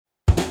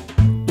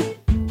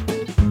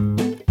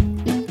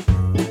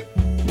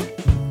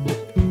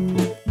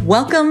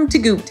Welcome to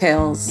Goop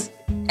Tales,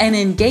 an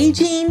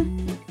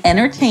engaging,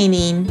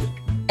 entertaining,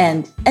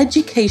 and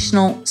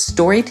educational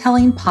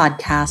storytelling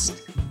podcast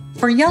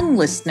for young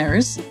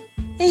listeners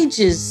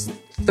ages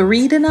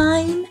 3 to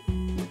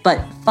 9,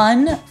 but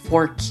fun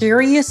for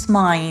curious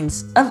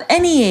minds of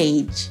any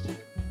age.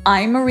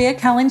 I'm Maria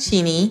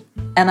Calancini,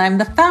 and I'm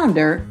the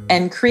founder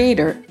and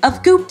creator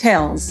of Goop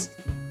Tales.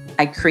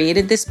 I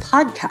created this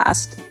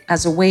podcast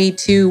as a way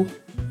to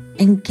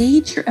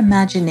engage your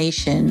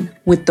imagination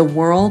with the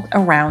world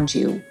around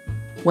you,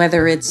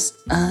 whether it's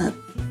a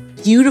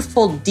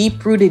beautiful,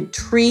 deep-rooted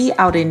tree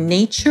out in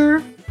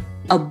nature,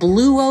 a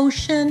blue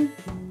ocean,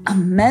 a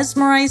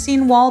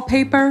mesmerizing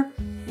wallpaper,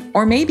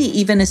 or maybe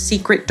even a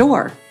secret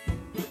door.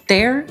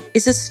 There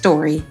is a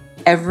story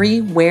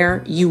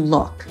everywhere you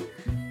look,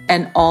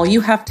 and all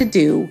you have to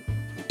do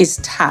is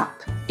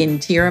tap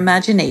into your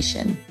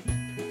imagination.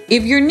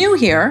 If you're new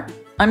here,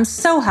 I'm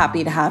so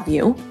happy to have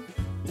you.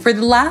 For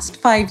the last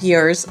 5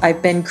 years, I've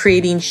been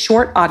creating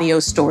short audio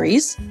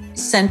stories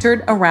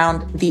centered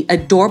around the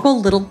adorable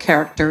little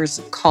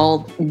characters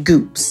called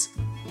Goops.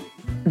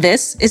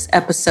 This is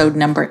episode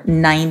number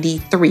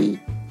 93,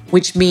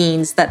 which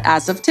means that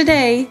as of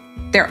today,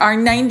 there are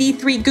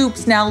 93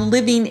 Goops now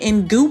living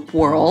in Goop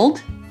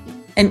World,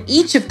 and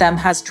each of them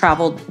has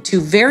traveled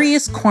to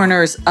various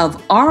corners of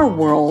our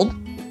world,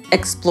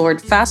 explored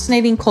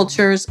fascinating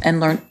cultures, and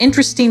learned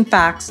interesting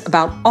facts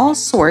about all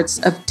sorts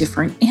of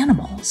different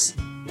animals.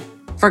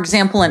 For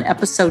example, in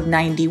episode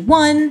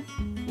 91,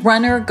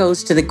 Runner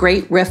goes to the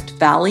Great Rift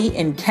Valley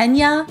in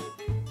Kenya.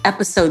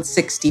 Episode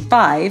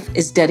 65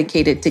 is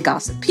dedicated to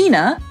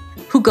Gossipina,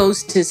 who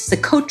goes to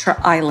Socotra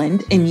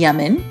Island in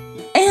Yemen.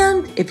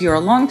 And if you're a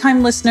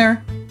longtime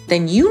listener,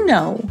 then you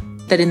know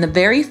that in the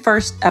very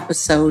first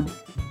episode,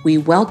 we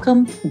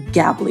welcome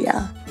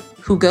Gablia,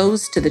 who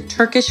goes to the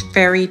Turkish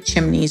fairy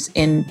chimneys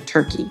in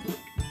Turkey.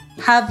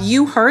 Have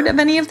you heard of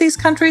any of these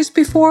countries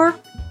before?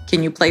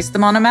 Can you place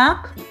them on a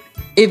map?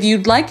 If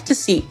you'd like to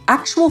see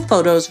actual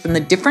photos from the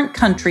different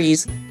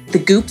countries the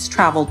Goops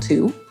travel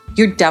to,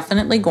 you're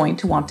definitely going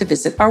to want to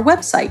visit our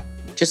website.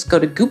 Just go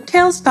to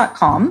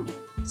gooptales.com,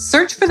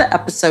 search for the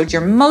episode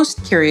you're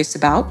most curious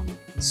about,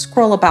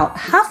 scroll about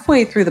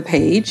halfway through the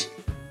page,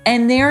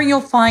 and there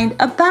you'll find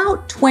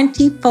about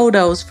 20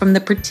 photos from the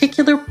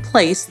particular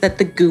place that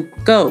the Goop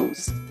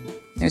goes.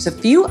 There's a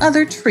few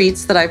other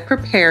treats that I've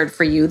prepared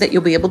for you that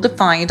you'll be able to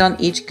find on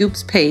each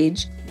Goop's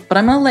page, but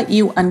I'm going to let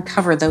you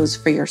uncover those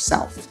for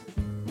yourself.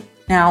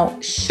 Now,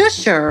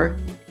 Shusher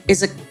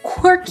is a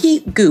quirky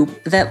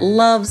Goop that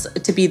loves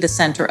to be the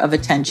center of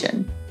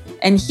attention,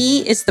 and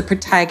he is the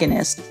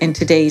protagonist in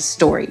today's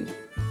story.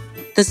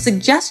 The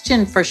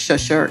suggestion for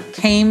Shusher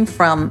came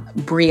from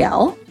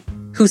Brielle,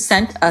 who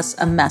sent us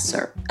a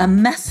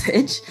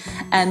message,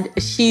 and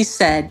she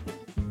said,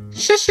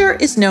 Shusher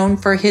is known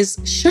for his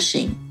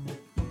shushing.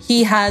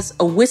 He has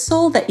a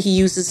whistle that he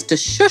uses to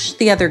shush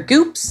the other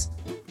Goops.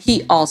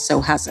 He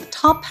also has a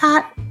top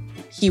hat.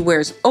 He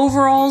wears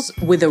overalls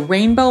with a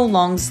rainbow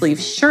long-sleeve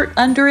shirt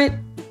under it.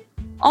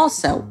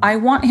 Also, I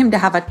want him to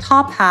have a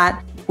top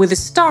hat with a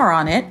star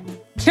on it,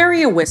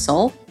 carry a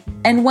whistle,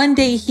 and one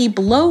day he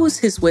blows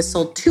his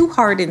whistle too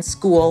hard in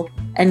school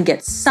and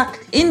gets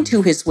sucked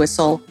into his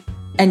whistle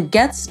and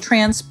gets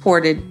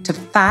transported to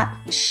Fat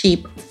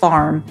Sheep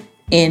Farm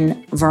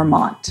in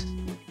Vermont.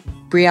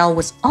 Brielle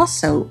was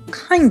also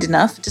kind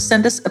enough to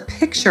send us a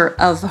picture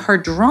of her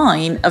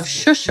drawing of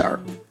Shusher.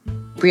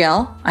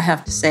 Brielle, I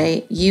have to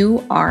say,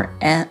 you are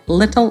a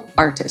little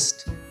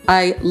artist.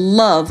 I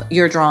love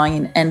your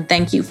drawing and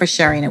thank you for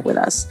sharing it with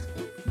us.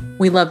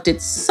 We loved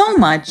it so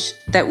much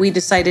that we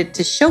decided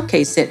to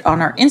showcase it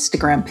on our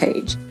Instagram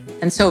page.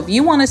 And so if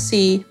you want to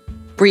see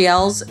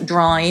Brielle's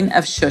drawing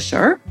of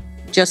Shusher,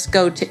 just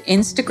go to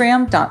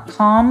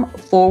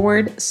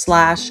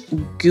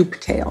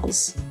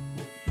instagram.com/gooptales.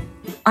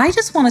 I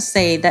just want to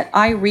say that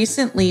I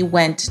recently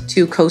went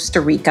to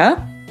Costa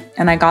Rica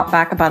and I got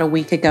back about a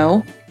week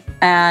ago.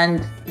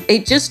 And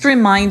it just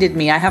reminded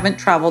me, I haven't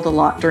traveled a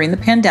lot during the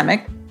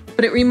pandemic,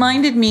 but it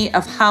reminded me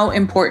of how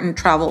important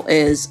travel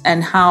is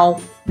and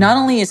how not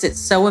only is it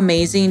so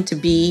amazing to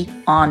be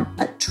on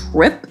a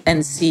trip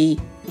and see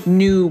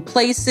new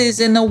places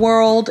in the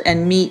world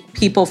and meet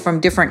people from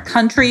different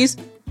countries,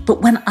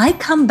 but when I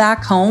come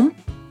back home,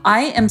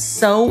 I am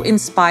so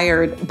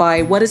inspired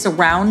by what is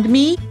around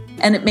me,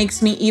 and it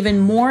makes me even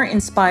more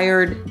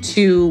inspired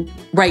to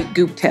write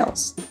Goop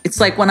Tales. It's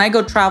like when I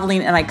go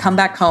traveling and I come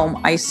back home,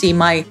 I see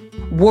my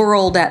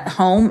world at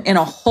home in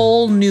a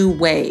whole new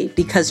way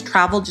because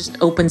travel just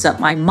opens up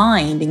my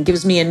mind and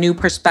gives me a new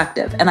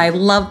perspective. And I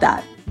love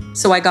that.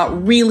 So I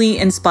got really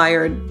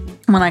inspired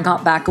when I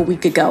got back a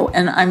week ago.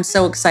 And I'm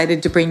so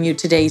excited to bring you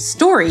today's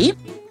story.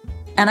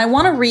 And I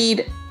want to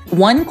read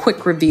one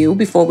quick review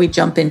before we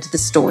jump into the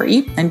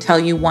story and tell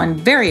you one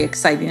very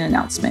exciting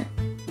announcement.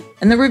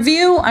 And the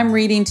review I'm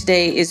reading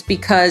today is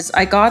because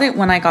I got it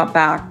when I got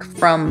back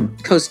from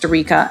Costa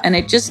Rica, and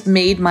it just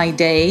made my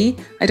day.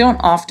 I don't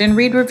often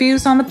read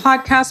reviews on the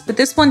podcast, but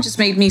this one just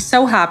made me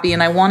so happy,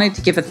 and I wanted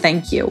to give a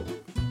thank you.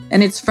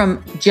 and it's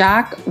from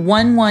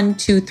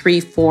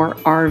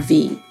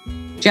Jack11234RV.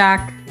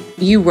 Jack,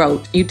 you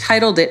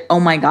titled it, "Oh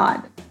My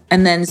God,"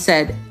 and then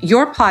said,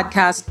 "Your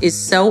podcast is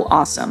so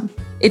awesome.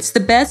 It's the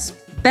best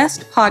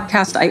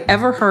podcast I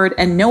ever heard,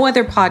 and no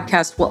other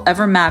podcast will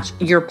ever match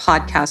your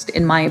podcast,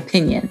 in my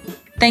opinion.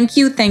 Thank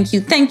you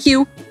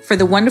for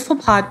the wonderful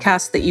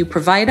podcast that you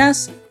provide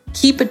us.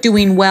 Keep it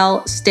doing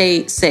well.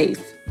 Stay safe."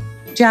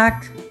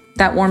 Jack,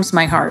 that warms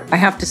my heart. I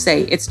have to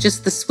say, it's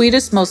just the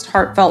sweetest, most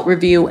heartfelt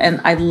review, and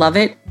I love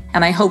it.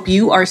 And I hope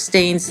you are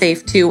staying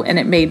safe too, and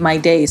it made my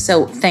day.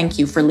 So thank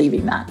you for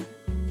leaving that.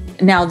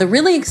 Now, the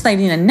really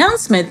exciting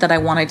announcement that I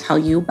want to tell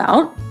you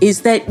about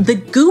is that the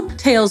Goop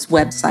Tales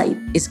website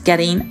is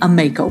getting a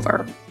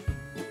makeover.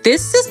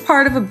 This is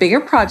part of a bigger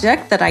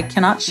project that I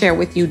cannot share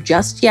with you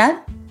just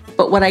yet,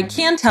 but what I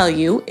can tell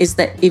you is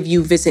that if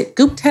you visit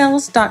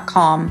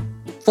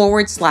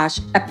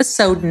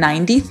gooptales.com/episode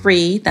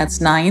 93, that's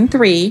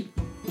 93,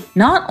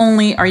 not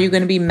only are you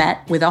going to be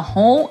met with a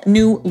whole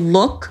new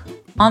look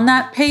on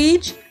that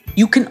page,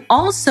 you can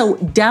also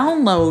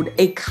download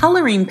a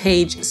coloring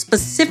page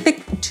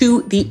specific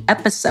to the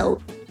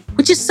episode,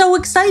 which is so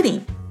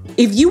exciting.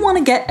 If you want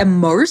to get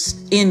immersed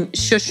in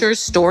Shusher's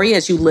story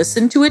as you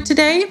listen to it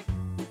today,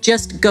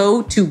 just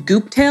go to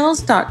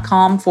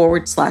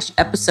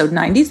gooptales.com/episode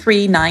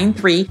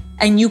 93,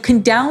 and you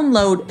can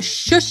download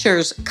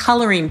Shusher's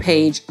coloring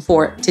page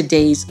for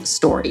today's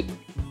story.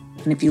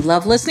 And if you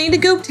love listening to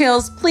Goop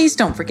Tales, please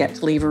don't forget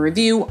to leave a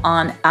review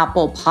on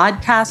Apple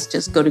Podcasts.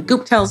 Just go to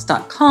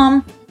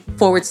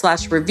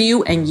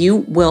gooptales.com/review and you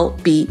will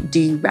be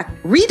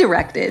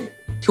redirected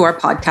to our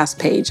podcast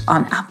page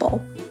on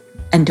Apple.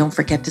 And don't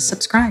forget to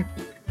subscribe.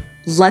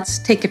 Let's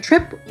take a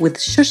trip with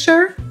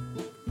Shusher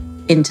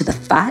into the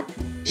Fat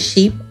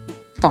Sheep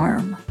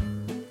Farm.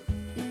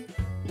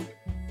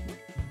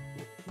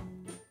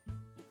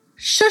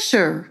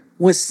 Shusher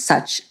was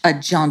such a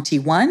jaunty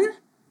one.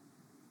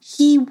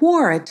 He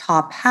wore a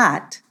top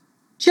hat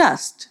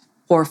just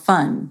for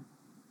fun.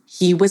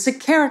 He was a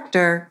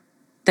character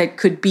that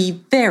could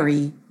be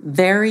very,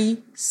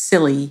 very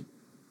silly.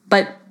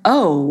 But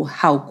oh,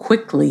 how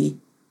quickly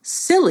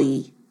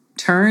silly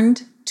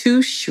turned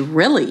to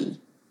shrilly.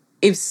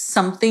 If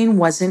something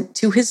wasn't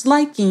to his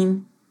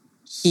liking,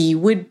 he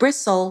would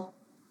bristle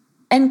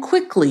and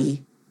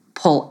quickly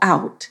pull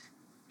out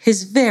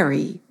his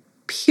very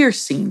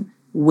piercing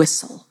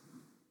whistle.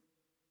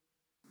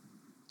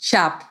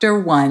 Chapter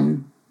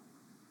 1.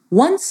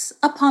 Once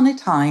upon a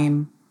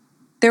time,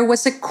 there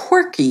was a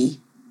quirky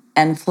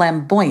and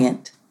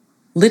flamboyant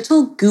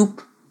little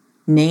goop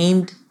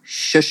named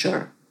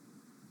Shusher.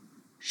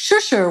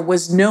 Shusher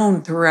was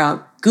known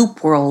throughout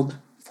Goop World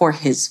for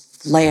his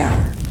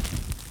flair.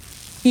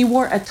 He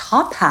wore a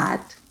top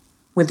hat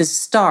with a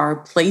star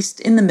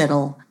placed in the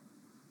middle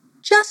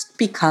just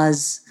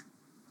because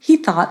he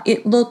thought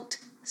it looked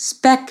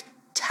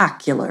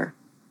spectacular.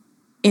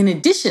 In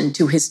addition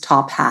to his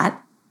top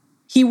hat,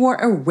 he wore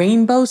a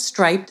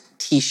rainbow-striped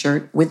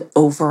t-shirt with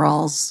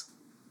overalls.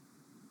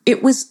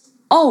 It was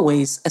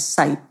always a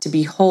sight to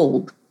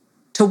behold,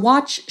 to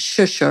watch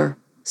Shusher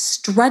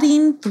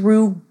strutting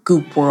through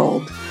Goop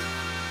World.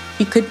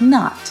 He could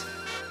not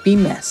be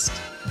missed.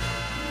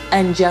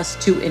 And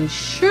just to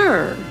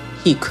ensure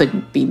he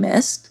couldn't be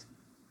missed,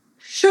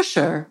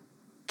 Shusher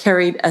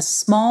carried a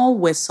small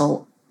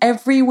whistle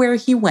everywhere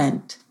he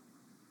went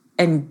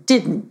and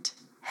didn't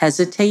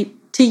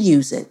hesitate to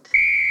use it.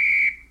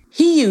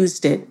 He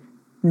used it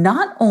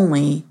not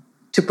only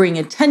to bring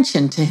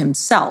attention to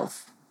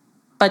himself,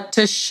 but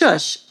to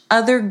shush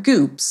other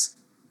goops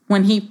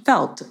when he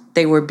felt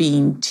they were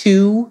being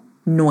too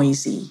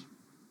noisy.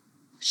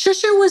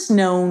 Shusher was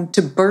known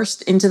to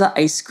burst into the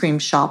ice cream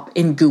shop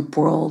in Goop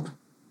World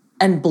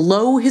and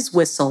blow his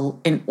whistle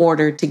in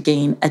order to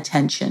gain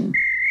attention.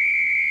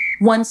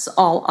 Once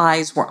all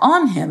eyes were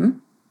on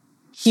him,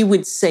 he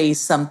would say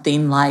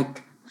something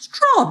like,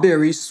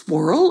 "Strawberry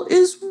Swirl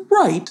is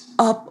right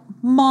up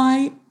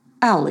my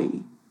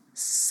alley."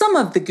 Some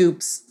of the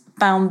goops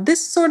found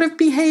this sort of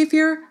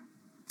behavior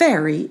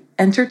very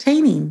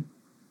entertaining,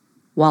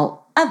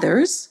 while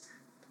others,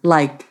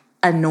 like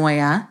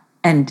Anoia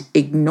and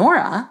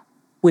Ignora,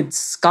 would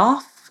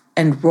scoff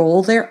and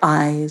roll their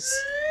eyes.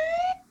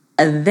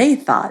 They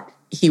thought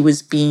he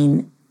was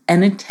being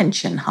an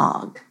attention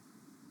hog.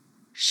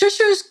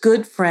 Shusher's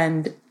good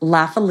friend,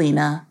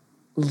 Laughalina,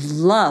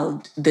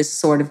 loved this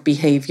sort of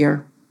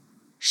behavior.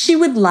 She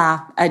would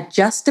laugh at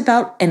just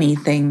about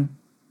anything,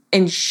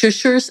 and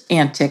Shusher's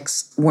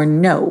antics were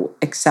no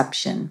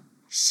exception.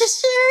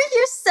 "Shusher,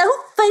 you're so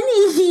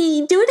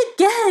funny. Do it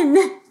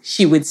again,"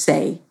 she would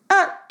say.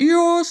 "At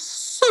your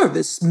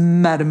service,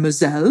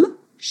 mademoiselle,"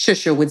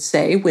 Shusher would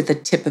say with a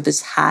tip of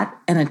his hat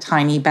and a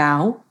tiny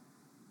bow.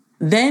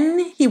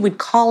 Then he would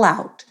call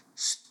out,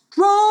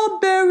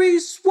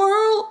 "Strawberry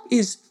Swirl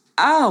is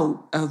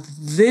out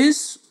of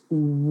this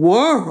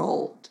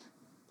world."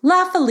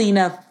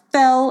 Laughalina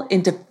fell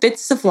into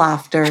fits of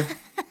laughter,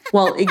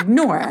 while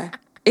Ignora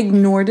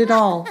ignored it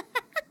all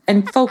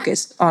and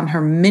focused on her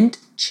mint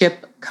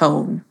chip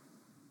cone.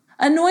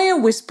 Anoia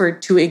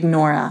whispered to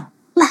Ignora,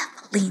 "Laugh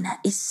Laugh-A-Lena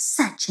is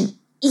such an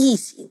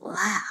easy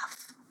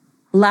laugh.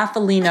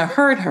 Laugh-A-Lena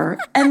heard her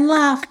and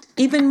laughed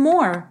even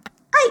more.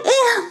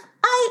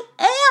 I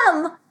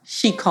am,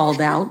 she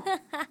called out.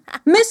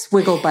 Miss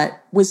Wigglebutt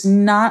was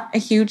not a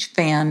huge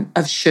fan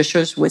of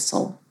Shusher's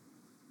whistle,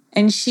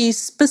 and she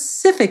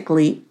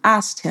specifically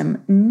asked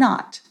him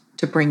not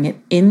to bring it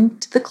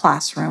into the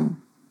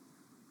classroom.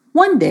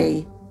 One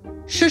day,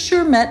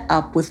 Shusher met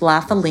up with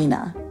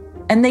Laugh-A-Lena,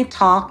 and they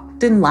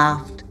talked and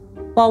laughed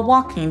while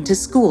walking to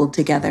school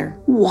together.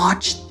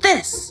 "Watch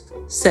this,"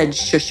 said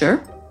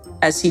Shusher,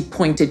 as he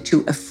pointed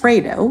to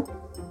Alfredo,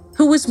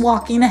 who was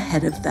walking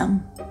ahead of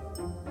them.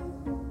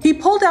 He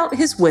pulled out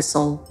his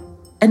whistle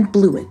and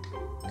blew it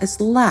as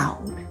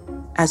loud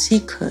as he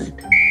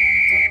could.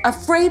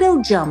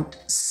 Alfredo jumped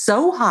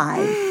so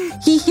high,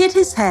 he hit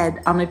his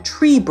head on a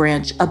tree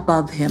branch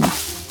above him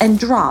and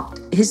dropped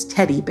his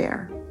teddy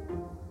bear.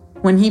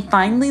 When he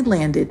finally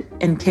landed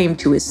and came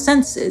to his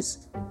senses,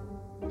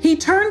 he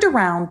turned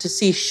around to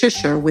see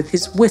Shusher with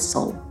his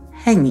whistle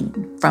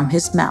hanging from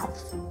his mouth.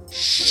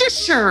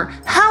 "Shusher,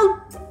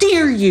 how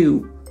dare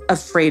you!"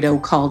 Alfredo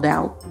called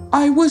out.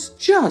 "I was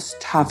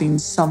just having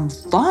some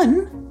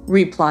fun,"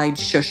 replied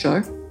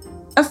Shusher.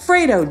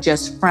 Alfredo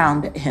just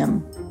frowned at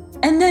him,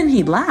 and then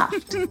he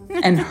laughed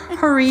and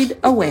hurried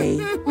away.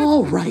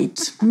 "All right,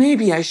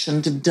 maybe I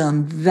shouldn't have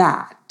done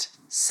that,"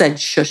 said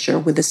Shusher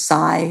with a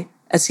sigh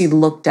as he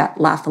looked at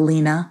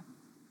Laugh-A-Lena.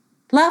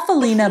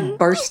 Laugh-A-Lena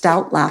burst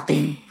out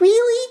laughing.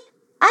 "Really?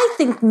 I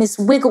think Miss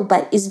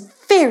Wigglebutt is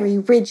very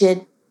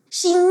rigid.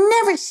 She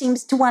never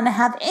seems to want to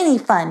have any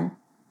fun.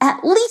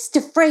 At least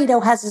Alfredo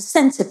has a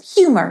sense of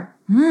humor."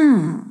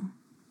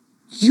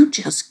 You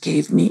just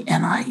gave me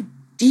an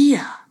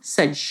idea,"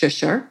 said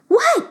Shusher.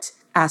 "What?"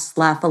 asked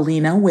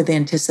Laugh-A-Lena with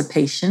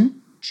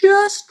anticipation.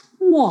 "Just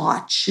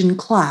watch in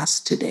class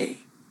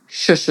today,"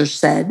 Shusher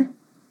said,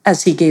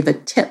 as he gave a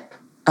tip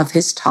of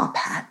his top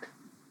hat.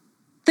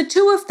 The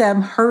two of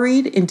them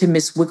hurried into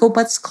Miss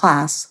Wigglebutt's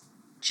class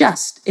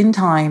just in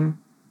time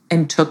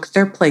and took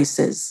their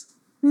places.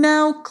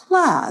 "Now,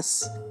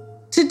 class,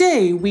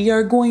 today we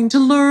are going to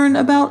learn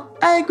about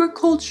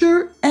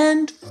agriculture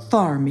and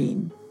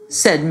farming,"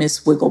 said Miss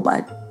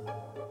Wigglebutt.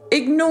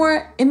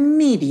 Ignora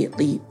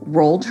immediately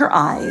rolled her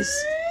eyes,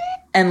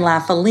 and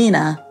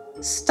Laugh-A-Lena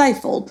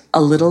stifled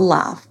a little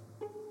laugh.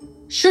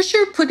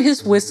 Shusher put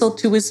his whistle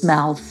to his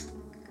mouth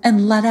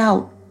and let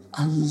out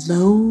a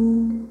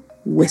low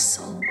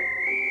whistle,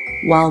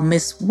 while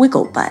Miss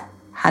Wigglebutt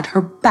had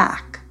her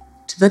back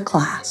to the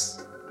class.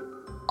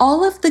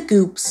 All of the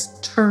Goops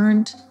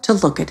turned to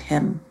look at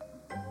him,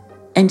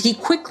 and he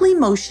quickly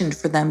motioned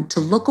for them to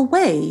look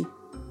away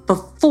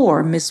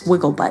before Miss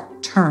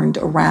Wigglebutt turned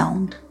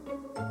around.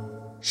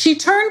 She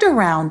turned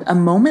around a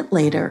moment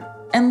later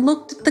and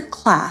looked at the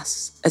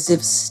class as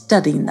if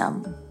studying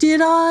them.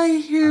 "Did I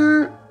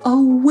hear a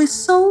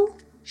whistle?"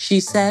 she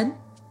said.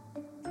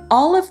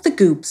 All of the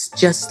Goops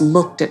just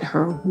looked at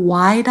her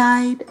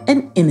wide-eyed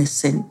and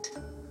innocent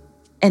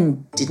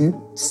and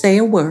didn't say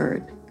a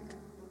word.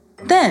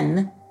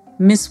 Then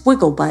Miss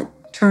Wigglebutt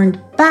turned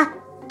back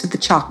to the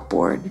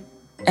chalkboard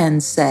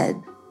and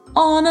said,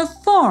 "On a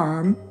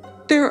farm,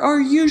 there are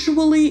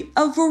usually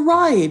a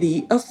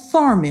variety of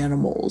farm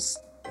animals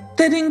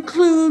that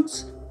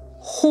includes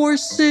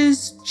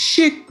horses,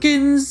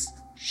 chickens."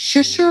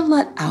 Shusher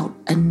let out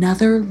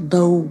another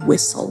low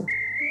whistle,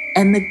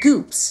 and the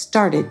Goops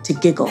started to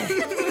giggle.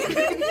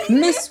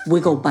 Miss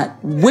Wigglebutt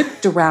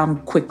whipped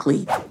around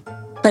quickly,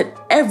 but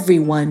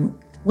everyone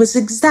was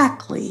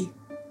exactly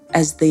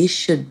as they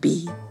should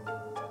be.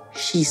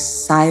 She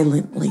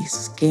silently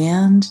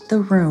scanned the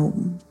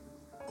room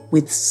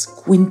with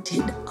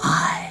squinted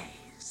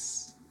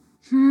eyes.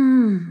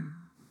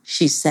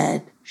 She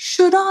said,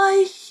 "Should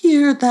I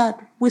hear that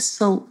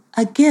whistle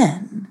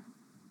again,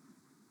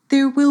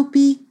 there will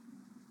be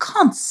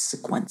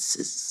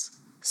consequences."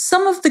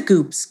 Some of the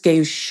Goops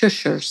gave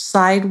Shusher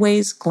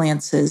sideways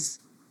glances,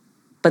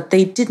 but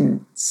they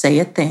didn't say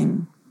a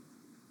thing.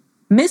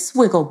 Miss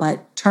Wigglebutt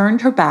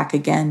turned her back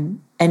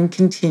again and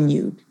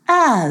continued,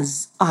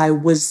 "As I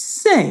was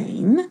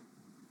saying,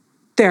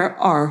 there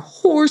are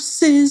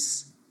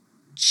horses,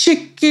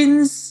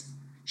 chickens,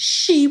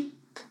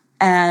 sheep,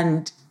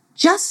 and..."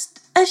 Just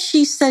as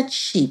she said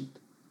sheep,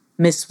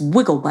 Miss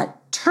Wigglebutt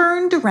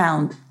turned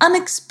around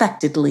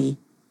unexpectedly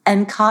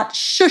and caught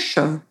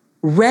Shusher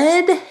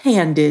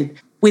red-handed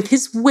with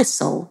his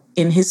whistle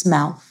in his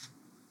mouth.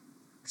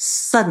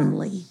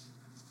 Suddenly,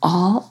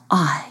 all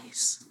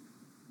eyes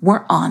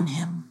were on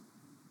him.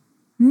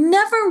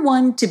 Never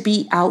one to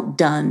be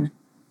outdone,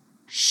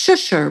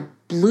 Shusher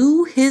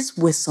blew his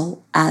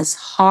whistle as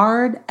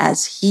hard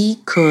as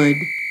he could.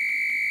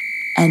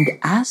 And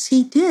as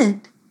he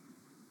did,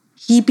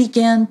 he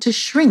began to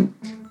shrink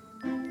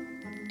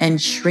and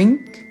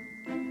shrink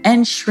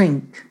and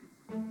shrink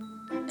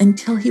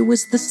until he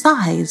was the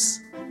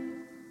size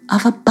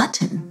of a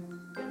button.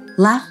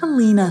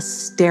 Laugh-A-Lena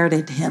stared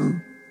at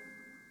him,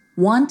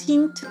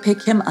 wanting to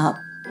pick him up,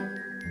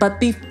 but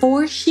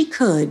before she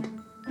could,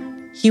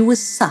 he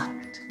was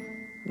sucked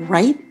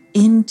right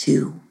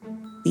into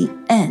the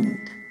end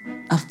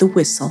of the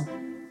whistle,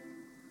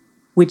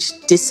 which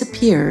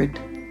disappeared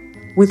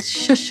with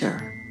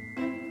Shusher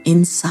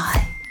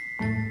inside.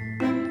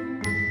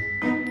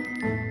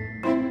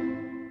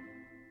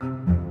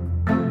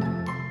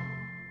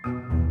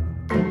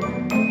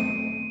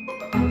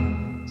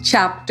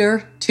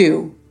 Chapter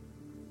 2.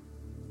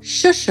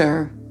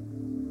 Shusher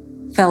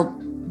felt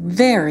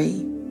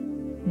very,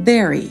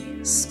 very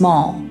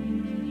small,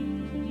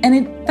 and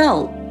it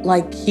felt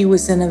like he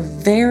was in a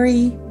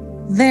very,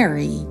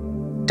 very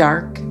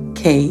dark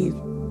cave.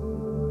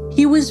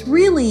 He was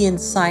really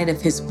inside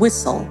of his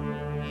whistle,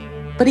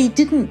 but he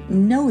didn't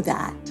know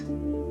that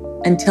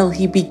until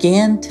he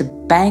began to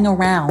bang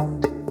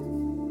around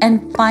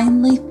and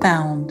finally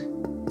found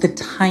the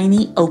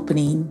tiny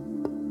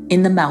opening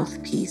in the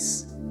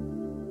mouthpiece.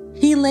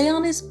 He lay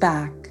on his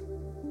back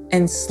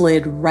and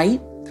slid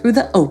right through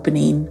the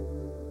opening,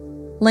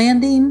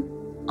 landing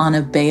on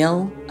a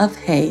bale of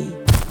hay.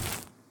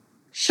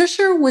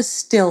 Shusher was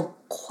still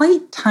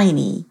quite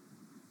tiny,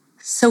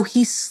 so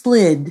he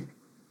slid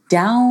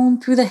down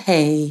through the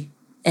hay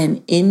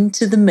and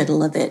into the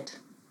middle of it.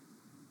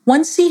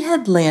 Once he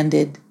had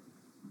landed,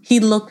 he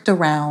looked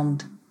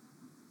around,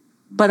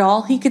 but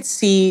all he could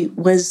see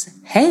was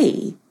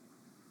hay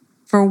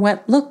for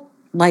what looked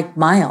like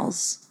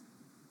miles.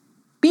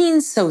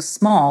 Being so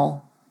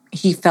small,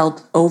 he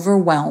felt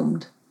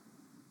overwhelmed.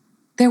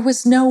 There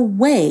was no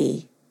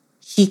way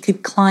he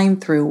could climb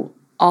through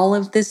all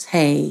of this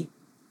hay,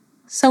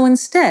 so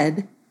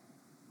instead,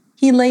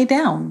 he lay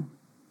down.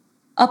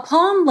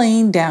 Upon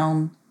laying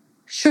down,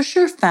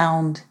 Shusher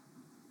found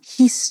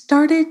he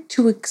started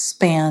to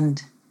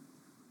expand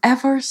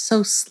ever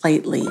so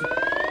slightly.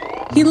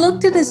 He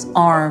looked at his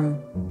arm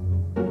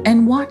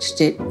and watched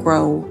it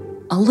grow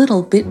a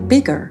little bit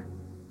bigger.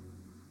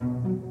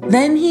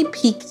 Then he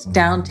peeked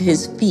down to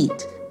his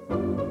feet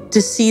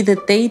to see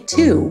that they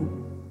too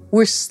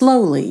were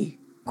slowly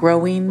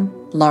growing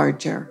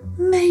larger.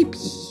 Maybe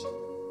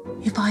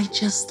if I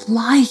just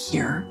lie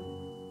here,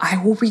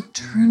 I will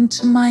return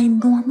to my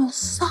normal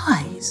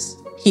size,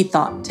 he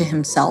thought to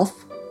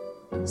himself.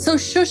 So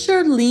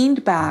Shusher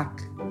leaned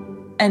back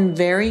and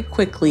very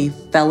quickly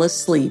fell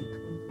asleep,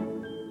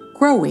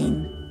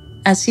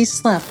 growing as he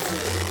slept.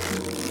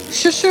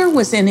 Shusher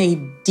was in a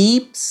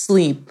deep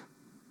sleep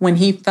when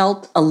he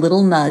felt a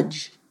little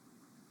nudge.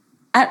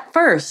 At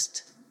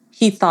first,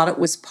 he thought it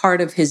was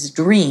part of his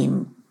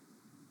dream,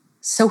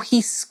 so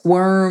he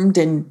squirmed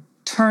and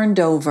turned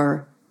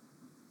over,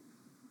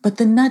 but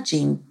the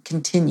nudging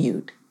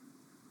continued.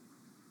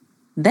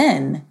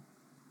 Then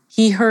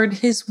he heard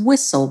his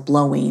whistle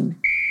blowing,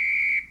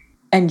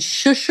 and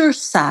Shusher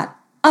sat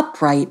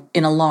upright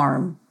in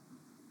alarm,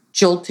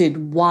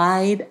 jolted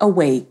wide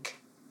awake.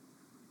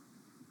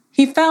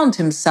 He found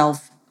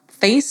himself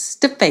face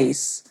to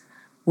face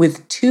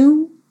with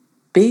two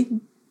big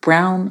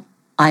brown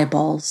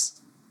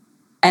eyeballs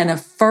and a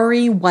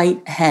furry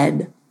white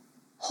head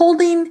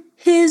holding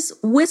his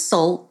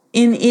whistle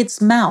in its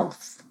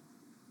mouth.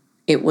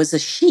 It was a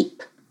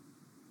sheep.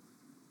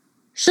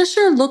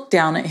 Shusher looked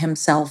down at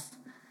himself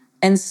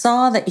and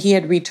saw that he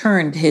had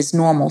returned to his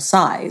normal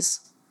size.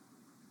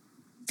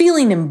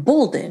 Feeling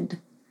emboldened,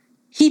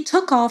 he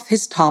took off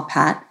his top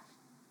hat,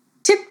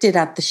 tipped it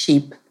at the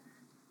sheep,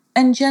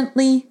 and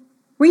gently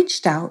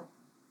reached out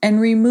and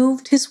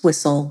removed his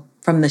whistle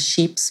from the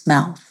sheep's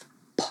mouth.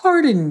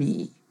 "Pardon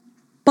me,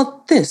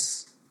 but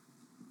this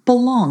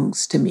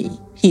belongs to me,"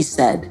 he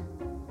said.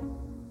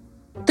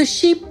 The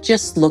sheep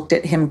just looked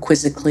at him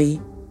quizzically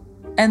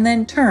and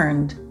then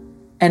turned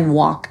and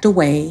walked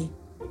away,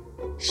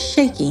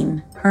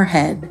 shaking her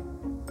head.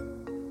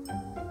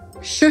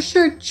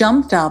 Shusher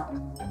jumped up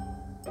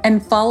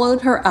and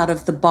followed her out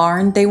of the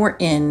barn they were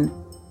in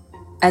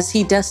as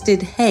he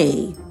dusted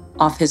hay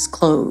off his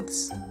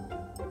clothes.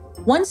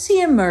 Once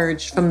he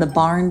emerged from the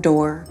barn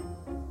door,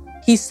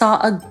 he saw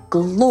a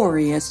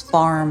glorious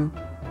farm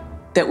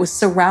that was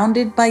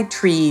surrounded by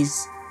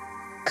trees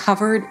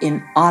covered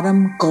in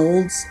autumn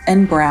golds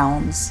and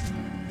browns.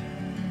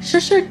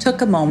 Shusher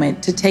took a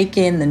moment to take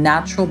in the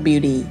natural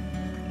beauty,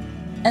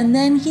 and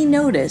then he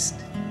noticed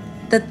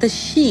that the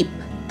sheep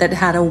that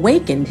had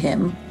awakened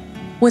him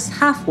was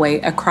halfway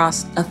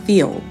across a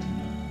field.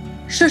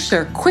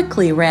 Shusher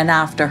quickly ran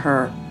after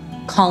her,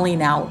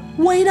 calling out,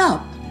 "Wait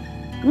up!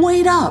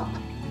 Wait up!"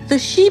 The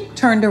sheep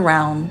turned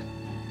around,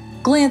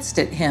 glanced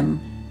at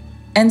him,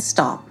 and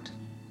stopped.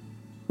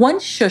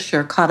 Once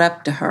Shusher caught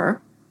up to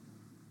her,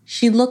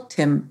 she looked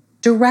him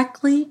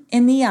directly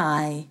in the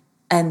eye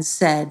and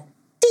said,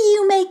 "Do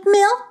you make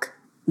milk?"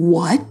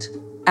 "What?"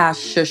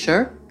 asked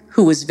Shusher,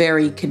 who was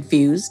very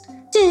confused.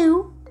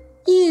 "Do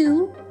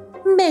you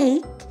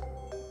make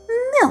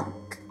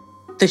milk?"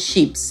 the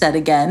sheep said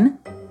again,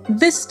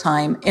 this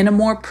time in a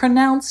more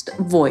pronounced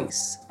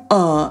voice.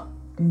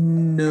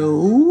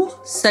 No,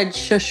 said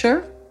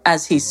Shusher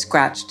as he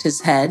scratched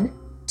his head.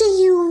 "Do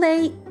you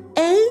lay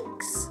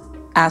eggs?"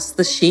 asked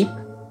the sheep.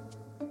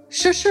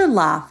 Shusher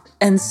laughed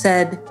and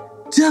said,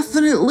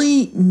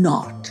 "Definitely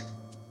not."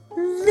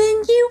 "Then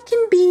you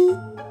can be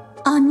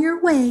on your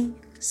way,"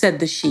 said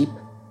the sheep.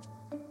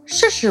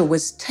 Shusher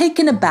was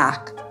taken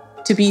aback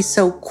to be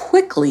so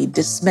quickly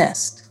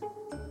dismissed.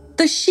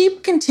 The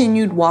sheep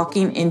continued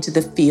walking into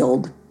the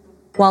field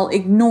while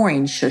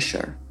ignoring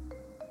Shusher.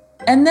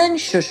 And then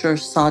Shusher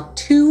saw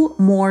 2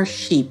 more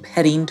sheep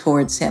heading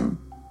towards him.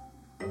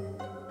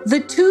 The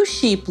 2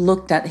 sheep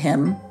looked at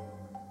him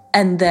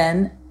and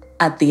then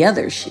at the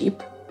other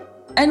sheep,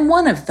 and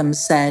one of them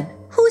said,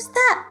 "Who's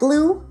that,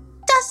 Blue?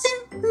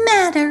 Doesn't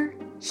matter.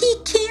 He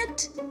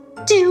can't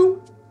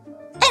do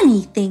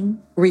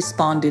anything,"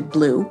 responded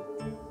Blue.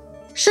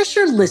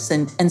 Shusher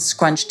listened and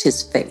scrunched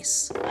his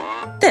face.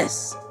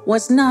 This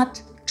was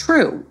not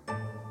true.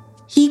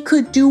 He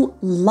could do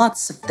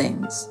lots of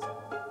things.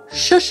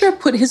 Shusher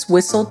put his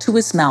whistle to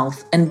his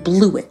mouth and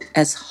blew it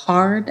as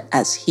hard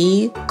as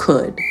he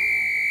could.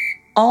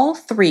 All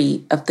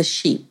 3 of the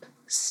sheep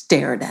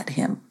stared at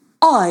him.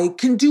 "I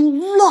can do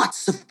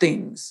lots of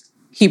things,"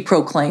 he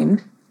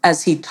proclaimed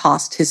as he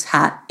tossed his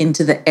hat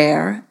into the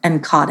air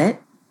and caught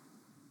it.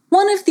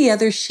 One of the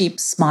other sheep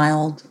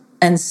smiled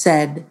and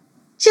said,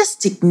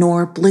 "Just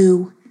ignore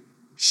Blue.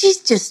 She's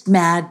just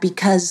mad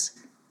because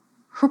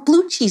her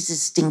blue cheese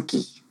is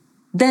stinky."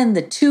 Then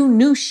the 2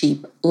 new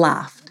sheep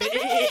laughed.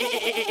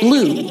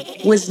 Blue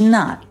was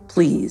not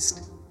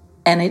pleased,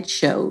 and it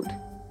showed.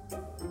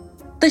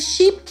 The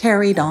sheep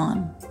carried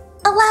on.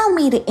 "Allow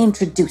me to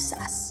introduce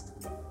us.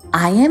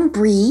 I am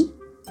Bree,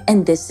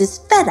 and this is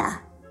Feta.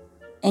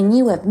 And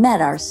you have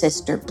met our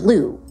sister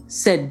Blue,"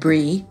 said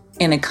Bree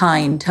in a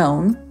kind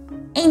tone.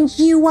 "And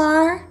you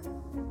are?"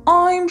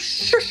 "I'm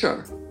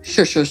Shusher,"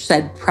 Shusher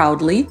said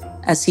proudly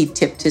as he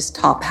tipped his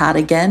top hat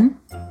again.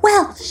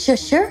 "Well,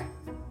 Shusher,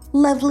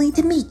 lovely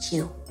to meet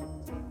you.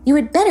 You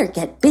had better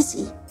get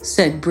busy,"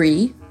 said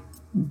Bree.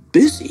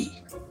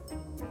 "Busy?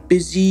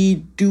 Busy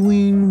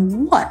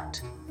doing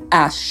what?"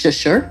 asked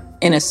Shusher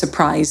in a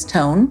surprised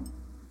tone.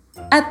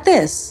 At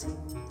this,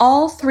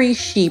 all 3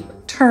 sheep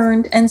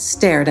turned and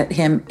stared at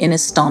him in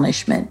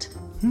astonishment.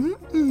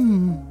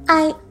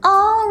 "I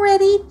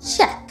already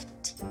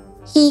checked.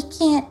 He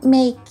can't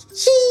make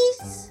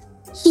cheese.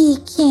 He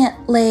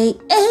can't lay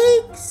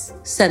eggs,"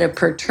 said a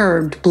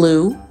perturbed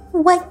Blue.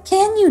 "What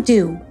can you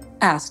do?"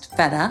 asked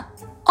Feta.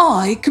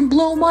 "I can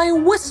blow my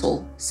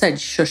whistle," said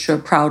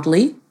Shusher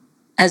proudly,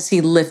 as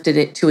he lifted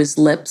it to his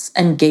lips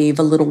and gave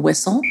a little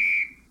whistle.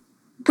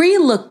 Bree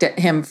looked at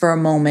him for a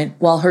moment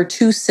while her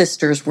 2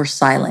 sisters were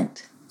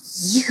silent.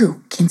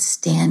 "You can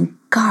stand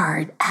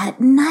guard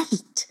at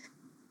night.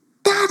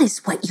 That is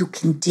what you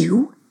can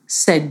do,"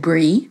 said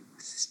Bree.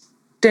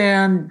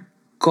 "Stand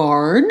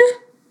guard?"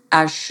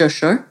 asked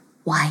Shusher.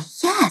 "Why,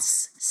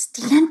 yes,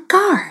 stand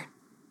guard.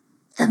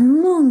 The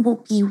moon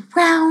will be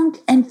round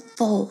and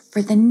full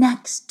for the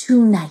next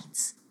 2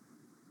 nights.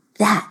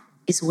 That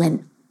is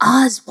when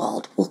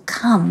Oswald will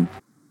come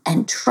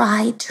and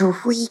try to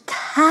wreak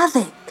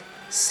havoc,"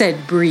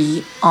 said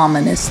Bree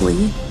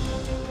ominously.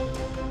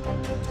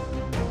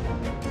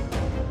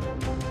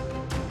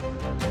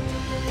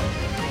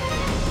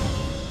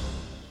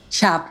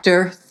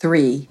 Chapter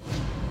 3.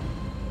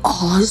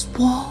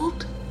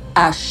 "Oswald?"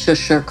 asked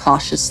Shusher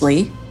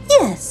cautiously.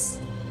 "Yes,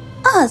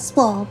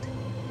 Oswald.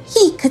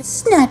 He could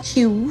snatch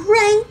you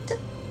right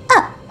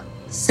up,"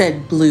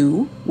 said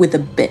Blue with a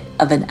bit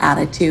of an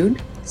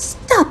attitude.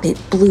 "Stop it,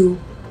 Blue.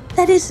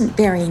 That isn't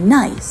very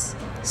nice,"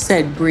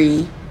 said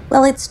Bree.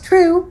 "Well, it's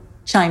true,"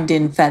 chimed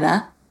in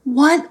Feta.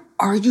 "What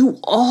are you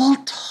all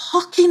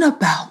talking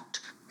about?"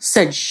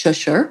 said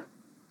Shusher,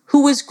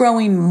 who was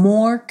growing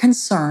more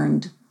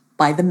concerned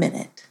by the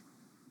minute.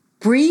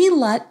 Bree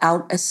let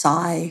out a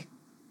sigh,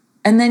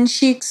 and then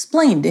she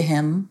explained to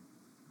him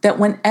that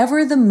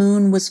whenever the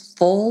moon was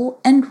full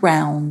and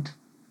round,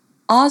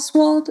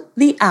 Oswald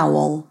the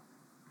owl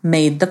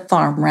made the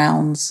farm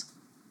rounds.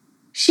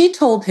 She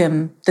told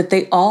him that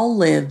they all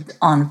lived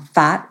on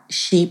Fat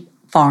Sheep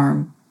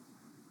Farm,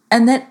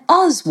 and that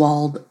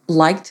Oswald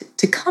liked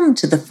to come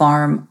to the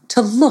farm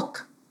to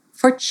look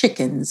for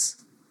chickens.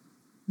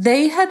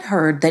 They had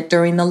heard that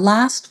during the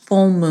last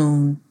full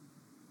moon,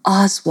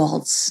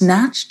 Oswald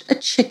snatched a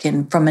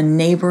chicken from a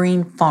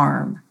neighboring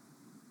farm.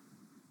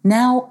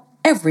 Now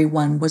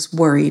everyone was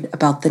worried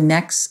about the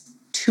next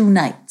 2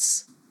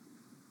 nights.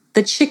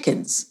 The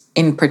chickens,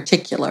 in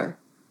particular.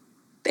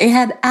 They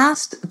had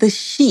asked the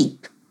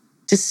sheep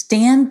to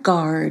stand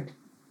guard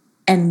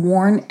and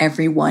warn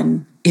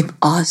everyone if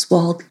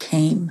Oswald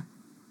came.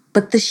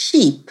 But the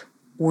sheep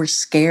were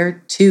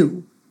scared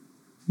too.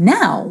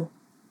 Now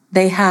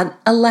they had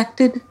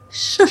elected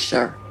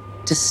Shusher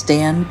to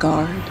stand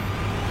guard.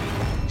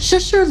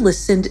 Shusher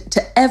listened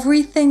to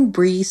everything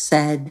Bree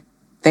said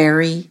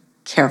very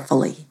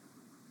carefully.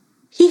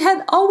 He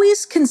had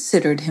always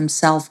considered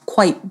himself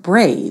quite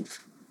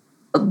brave,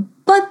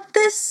 but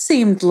this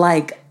seemed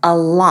like a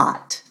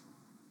lot.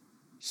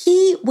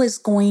 He was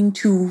going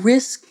to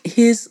risk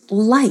his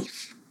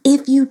life.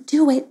 "If you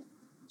do it,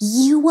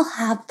 you will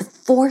have the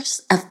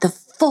force of the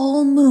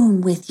full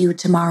moon with you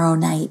tomorrow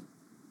night,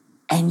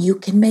 and you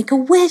can make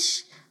a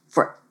wish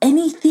for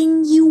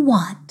anything you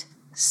want,"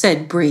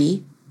 said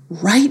Bree.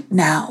 "Right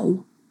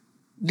now,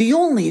 the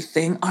only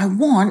thing I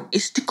want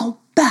is to go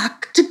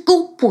back to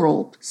Gulp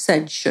World,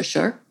 said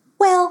Shusher.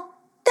 Well,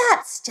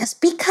 that's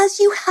just because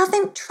you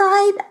haven't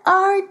tried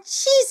our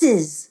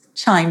cheeses,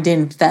 chimed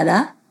in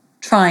Feta,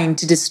 trying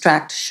to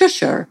distract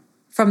Shusher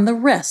from the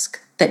risk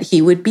that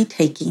he would be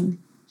taking.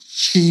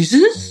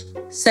 Cheeses?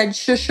 said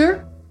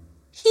Shusher.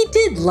 He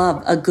did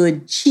love a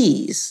good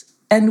cheese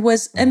and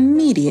was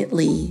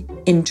immediately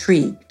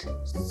intrigued.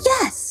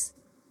 Yes,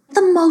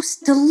 the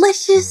most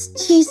delicious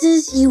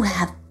cheeses you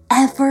have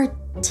ever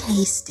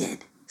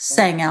tasted,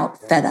 sang out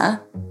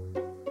Feta.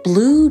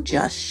 Blue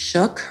just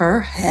shook her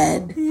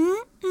head.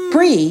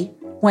 Bree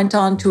went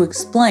on to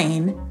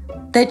explain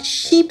that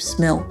sheep's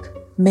milk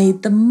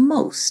made the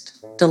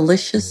most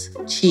delicious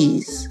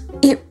cheese.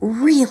 It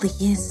really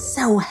is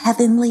so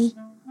heavenly.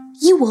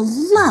 You will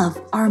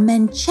love our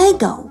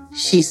manchego,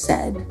 she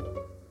said.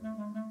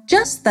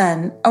 Just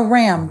then, a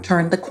ram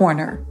turned the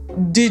corner.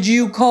 Did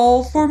you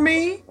call for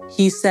me?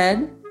 He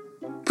said.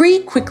 Bree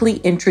quickly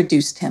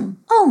introduced him.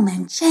 Oh,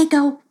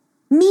 manchego,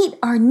 meet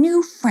our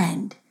new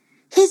friend.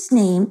 His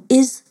name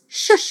is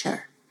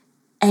Shusher,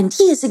 and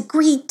he has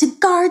agreed to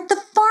guard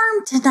the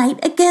farm tonight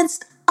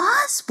against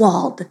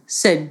Oswald,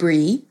 said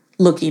Bree,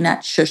 looking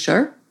at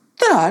Shusher.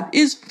 That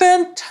is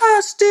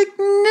fantastic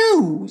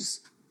news.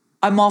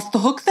 I'm off the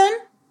hook then?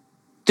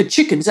 The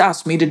chickens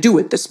asked me to do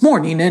it this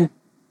morning, and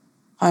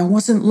I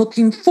wasn't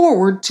looking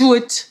forward to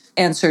it,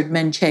 answered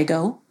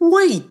Manchego.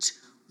 Wait,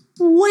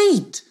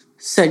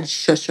 said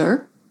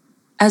Shusher,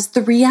 as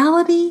the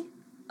reality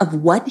of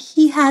what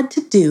he had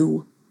to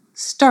do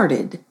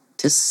started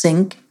to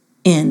sink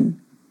in.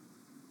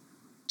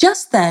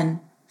 Just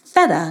then,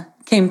 Feta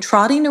came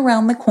trotting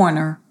around the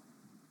corner,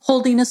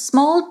 holding a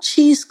small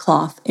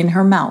cheesecloth in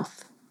her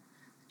mouth.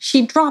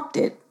 She dropped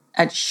it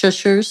at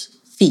Shusher's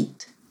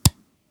feet.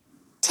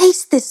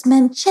 Taste this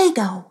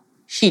manchego,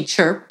 she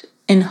chirped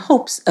in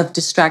hopes of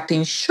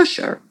distracting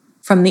Shusher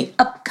from the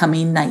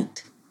upcoming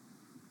night.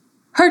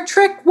 Her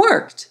trick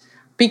worked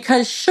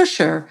because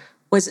Shusher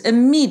was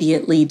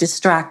immediately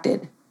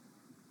distracted.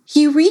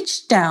 He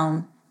reached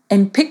down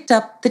and picked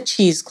up the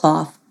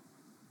cheesecloth,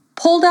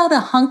 pulled out a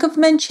hunk of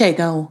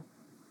manchego,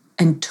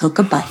 and took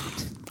a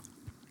bite.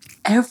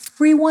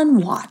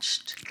 Everyone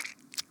watched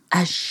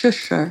as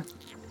Shusher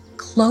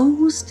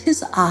closed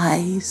his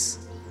eyes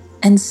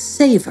and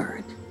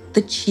savored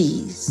the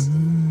cheese.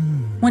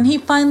 When he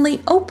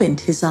finally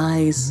opened his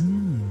eyes,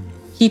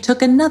 he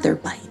took another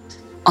bite.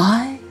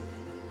 I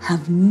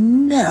have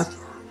never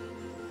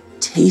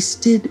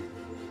tasted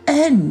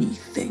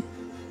anything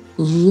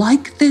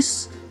like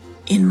this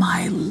in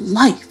my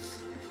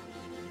life.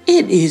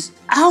 It is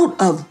out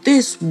of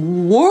this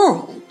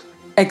world,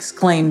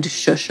 exclaimed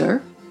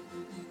Shusher.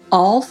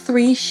 All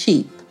three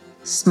sheep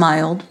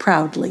smiled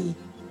proudly,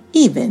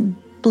 even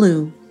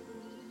Blue.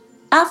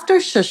 After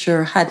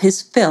Shusher had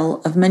his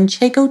fill of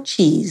manchego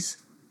cheese,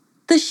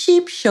 the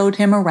sheep showed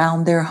him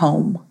around their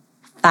home,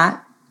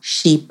 Fat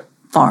Sheep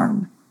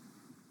Farm.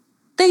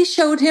 They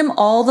showed him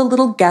all the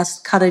little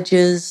guest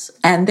cottages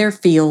and their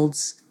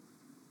fields.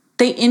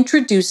 They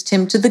introduced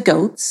him to the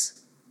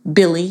goats,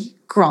 Billy,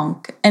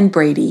 Gronk, and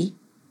Brady.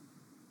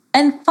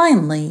 And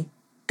finally,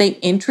 they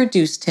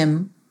introduced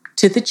him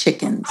to the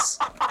chickens.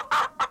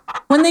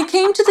 When they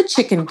came to the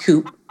chicken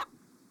coop,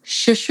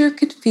 Shusher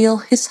could feel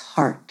his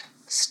heart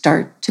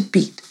start to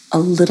beat a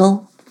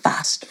little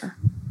faster.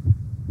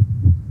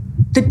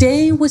 The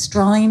day was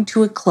drawing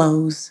to a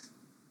close,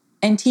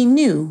 and he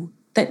knew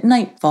that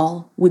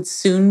nightfall would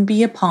soon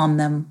be upon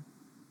them.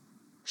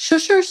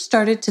 Shusher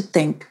started to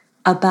think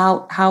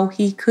about how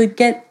he could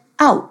get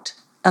out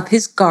of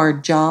his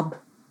guard job.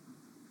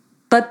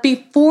 But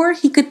before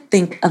he could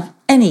think of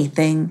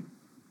anything,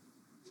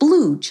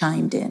 Blue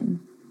chimed in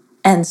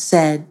and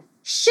said,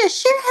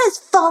 Shusher has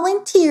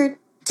volunteered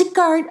to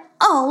guard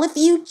all of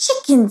you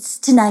chickens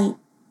tonight.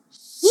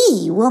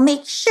 He will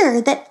make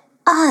sure that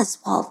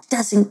Oswald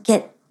doesn't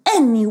get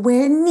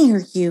anywhere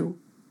near you.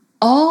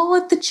 All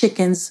of the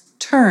chickens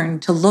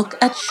turned to look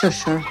at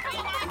Shusher,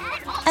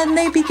 and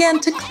they began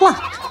to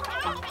cluck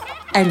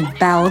and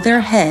bow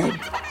their head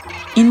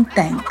in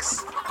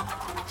thanks.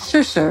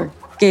 Shusher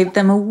gave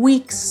them a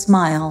weak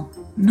smile.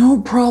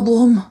 No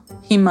problem,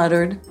 he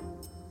muttered.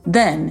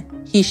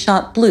 Then he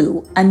shot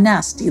Blue a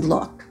nasty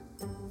look.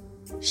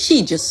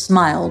 She just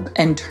smiled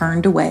and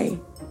turned away.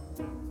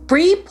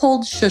 Bree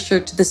pulled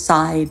Shusher to the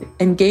side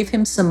and gave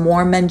him some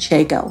more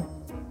manchego.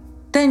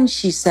 Then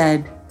she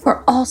said,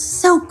 We're all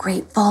so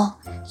grateful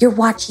you're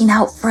watching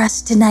out for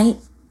us tonight.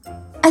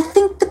 I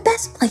think the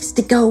best place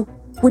to go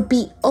would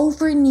be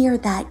over near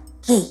that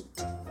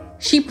gate.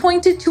 She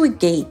pointed to a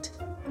gate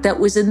that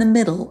was in the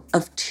middle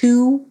of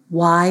two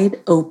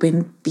wide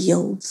open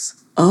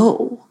fields.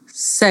 Oh,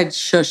 said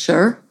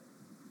Shusher,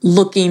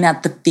 looking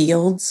at the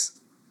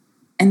fields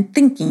and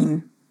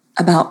thinking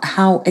about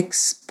how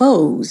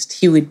exposed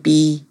he would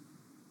be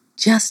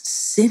just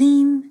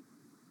sitting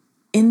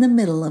in the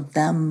middle of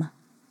them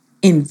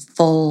in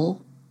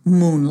full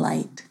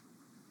moonlight.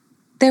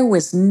 There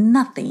was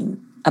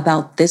nothing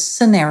about this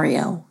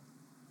scenario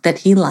that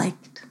he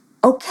liked.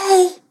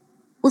 Okay,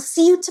 we'll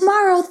see you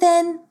tomorrow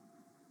then.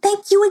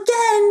 Thank you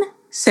again.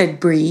 said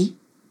Bree,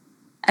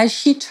 as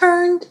she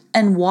turned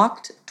and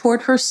walked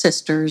toward her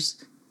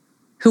sisters,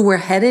 who were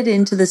headed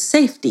into the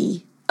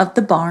safety of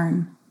the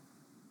barn.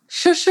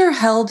 Shusher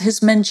held his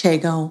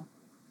manchego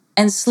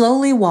and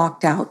slowly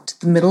walked out to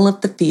the middle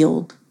of the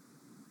field.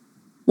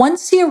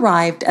 Once he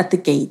arrived at the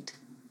gate,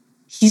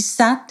 he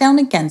sat down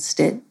against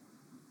it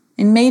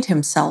and made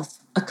himself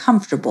a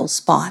comfortable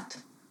spot.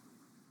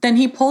 Then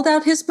he pulled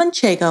out his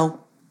manchego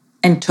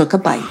and took a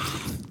bite.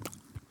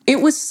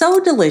 It was so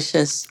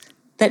delicious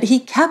that he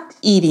kept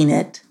eating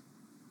it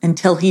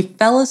until he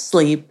fell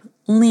asleep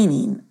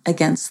leaning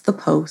against the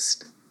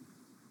post.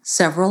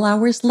 Several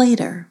hours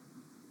later,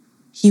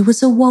 he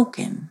was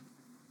awoken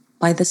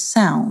by the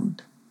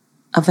sound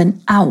of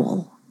an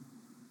owl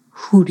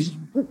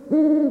hooting.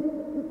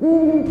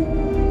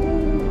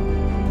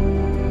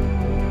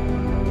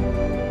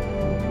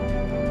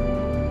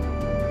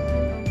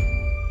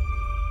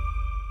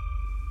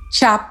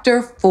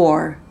 Chapter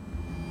 4.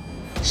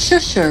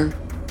 Shusher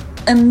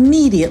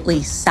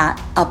immediately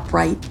sat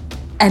upright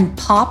and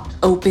popped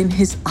open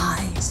his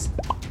eyes.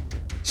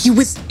 He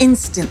was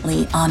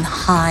instantly on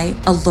high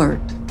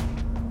alert.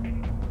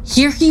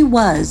 Here he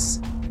was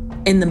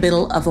in the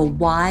middle of a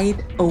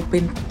wide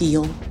open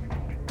field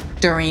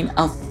during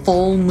a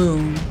full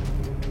moon,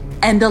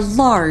 and a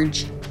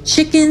large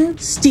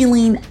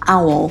chicken-stealing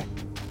owl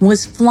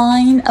was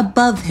flying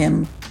above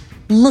him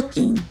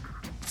looking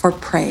for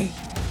prey.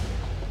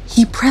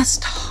 He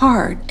pressed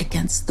hard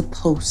against the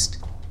post,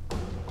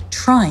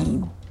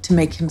 trying to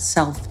make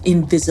himself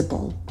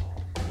invisible.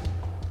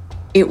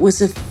 It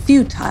was a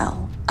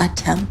futile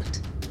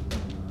attempt.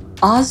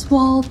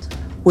 Oswald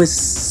was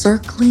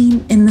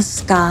circling in the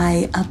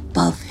sky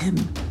above him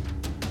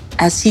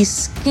as he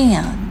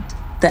scanned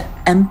the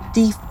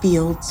empty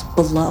fields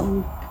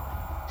below.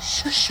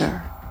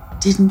 Shusher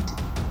didn't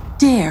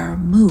dare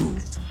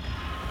move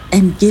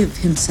and give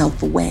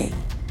himself away.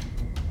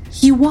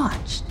 He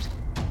watched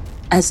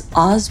as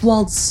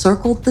Oswald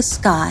circled the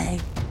sky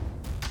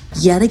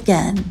yet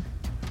again,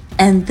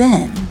 and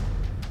then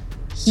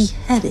he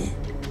headed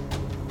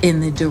in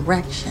the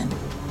direction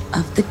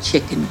of the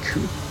chicken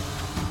coop.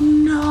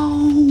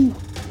 No,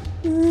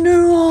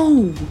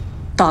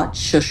 thought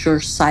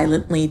Shusher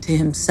silently to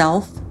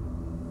himself.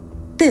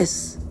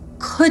 This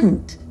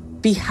couldn't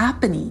be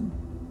happening.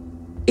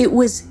 It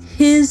was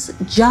his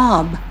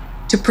job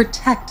to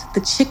protect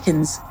the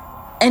chickens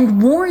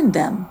and warn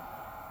them.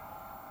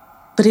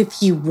 But if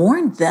he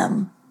warned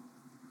them,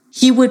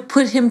 he would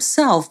put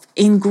himself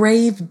in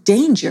grave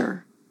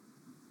danger.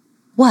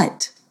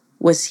 What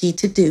was he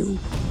to do?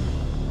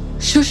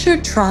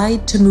 Shusher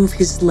tried to move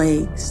his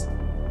legs,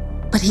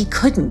 but he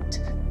couldn't.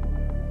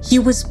 He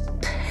was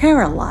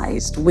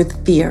paralyzed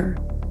with fear.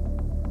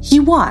 He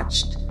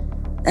watched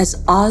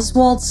as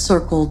Oswald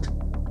circled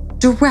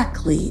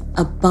directly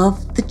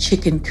above the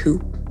chicken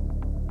coop.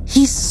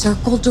 He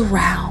circled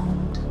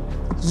around,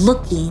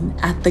 looking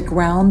at the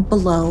ground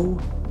below,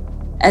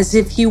 as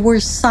if he were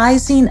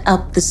sizing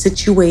up the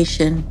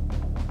situation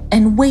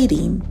and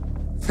waiting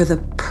for the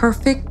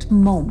perfect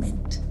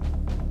moment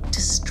to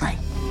strike.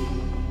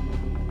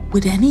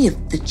 Would any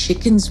of the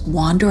chickens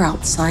wander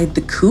outside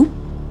the coop?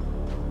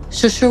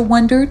 Shusher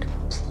wondered.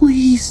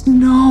 Please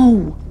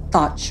no,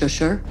 thought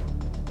Shusher.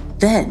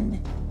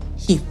 Then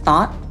he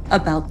thought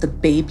about the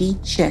baby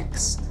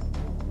chicks.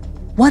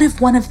 What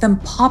if one of them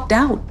popped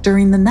out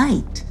during the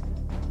night?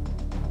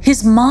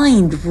 His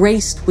mind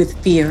raced with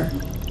fear,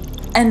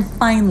 and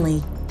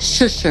finally,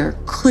 Shusher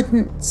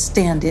couldn't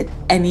stand it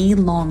any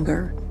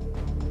longer.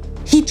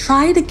 He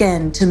tried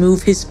again to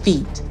move his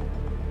feet,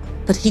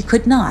 but he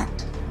could not.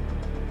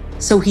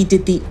 So he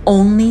did the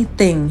only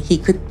thing he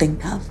could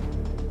think of.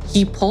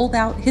 He pulled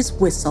out his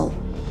whistle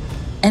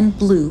and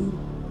blew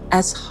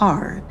as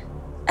hard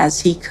as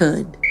he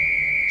could.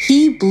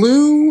 He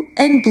blew,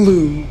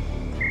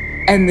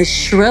 and the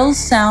shrill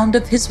sound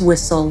of his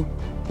whistle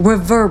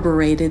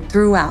reverberated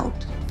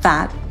throughout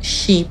Fat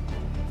Sheep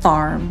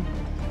Farm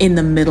in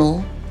the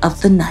middle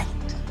of the night.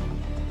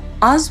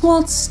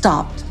 Oswald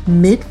stopped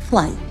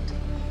mid-flight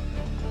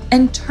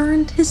and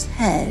turned his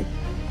head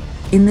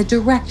in the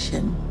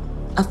direction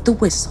of the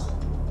whistle.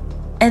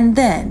 And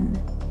then,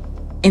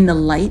 in the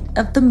light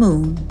of the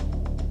moon,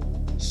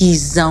 he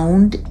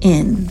zoned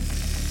in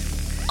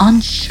on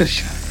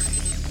Shusher.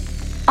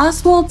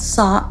 Oswald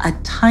saw a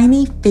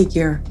tiny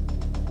figure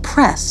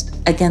pressed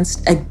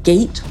against a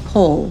gate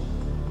pole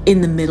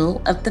in the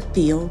middle of the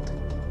field.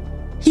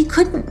 He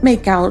couldn't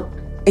make out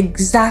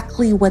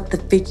exactly what the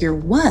figure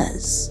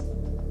was,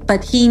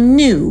 but he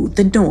knew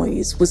the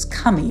noise was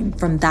coming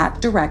from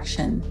that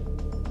direction,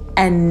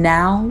 and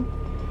now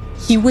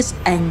he was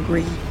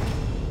angry.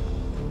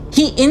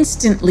 He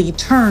instantly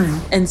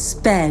turned and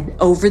sped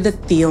over the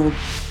field,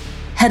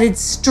 headed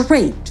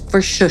straight for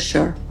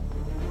Shusher.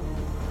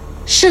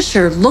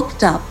 Shusher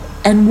looked up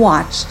and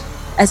watched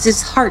as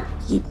his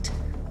heartbeat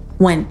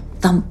went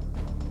thump,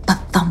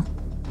 ba-thump,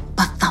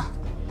 ba-thump.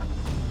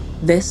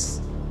 This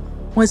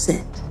was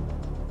it.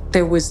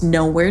 There was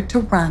nowhere to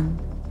run,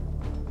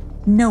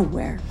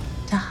 nowhere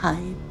to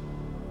hide.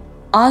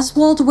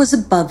 Oswald was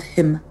above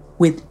him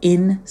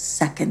within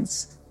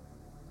seconds.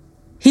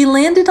 He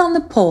landed on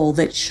the pole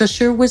that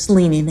Shusher was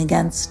leaning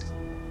against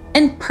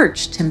and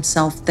perched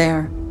himself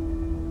there.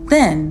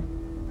 Then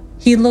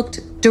he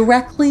looked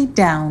directly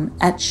down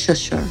at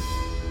Shusher.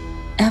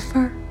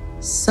 Ever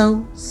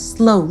so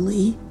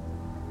slowly,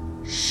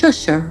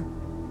 Shusher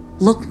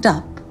looked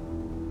up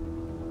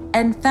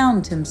and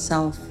found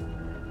himself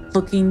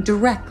looking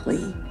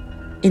directly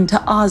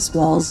into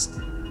Oswald's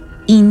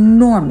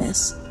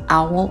enormous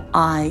owl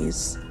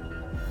eyes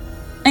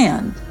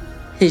and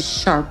his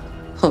sharp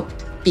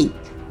hooked beak.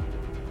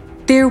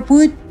 There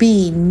would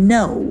be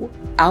no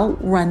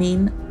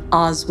outrunning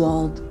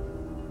Oswald,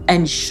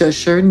 and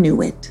Shusher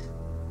knew it.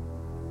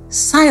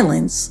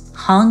 Silence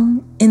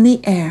hung in the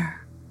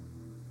air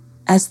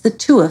as the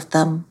two of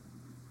them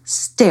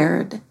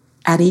stared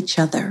at each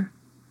other.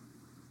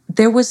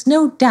 There was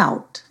no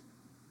doubt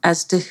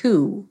as to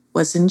who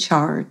was in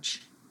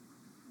charge.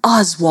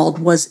 Oswald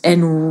was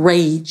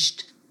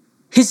enraged.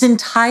 His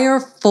entire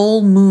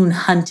full moon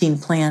hunting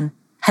plan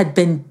had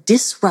been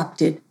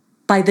disrupted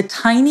by the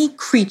tiny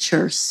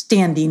creature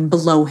standing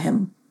below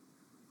him.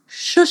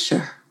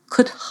 Shusher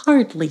could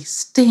hardly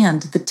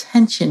stand the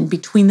tension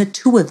between the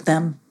two of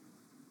them.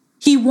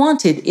 He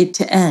wanted it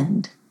to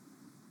end,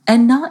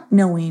 and not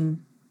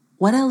knowing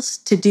what else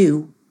to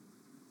do,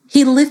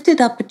 he lifted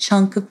up a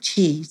chunk of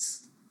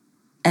cheese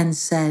and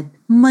said,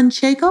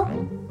 "Manchego?"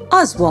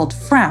 Oswald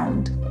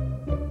frowned,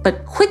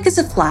 but quick as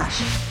a flash,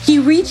 he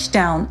reached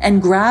down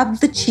and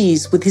grabbed the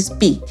cheese with his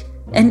beak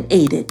and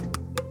ate it.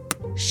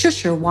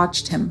 Shusher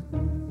watched him.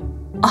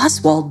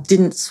 Oswald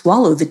didn't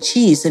swallow the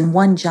cheese in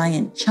one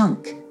giant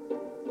chunk.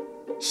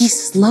 He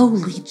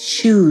slowly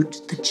chewed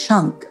the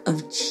chunk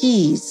of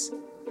cheese,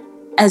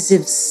 as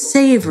if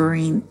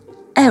savoring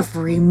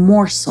every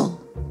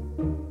morsel.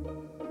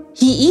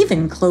 He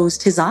even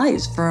closed his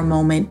eyes for a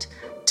moment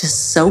to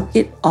soak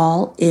it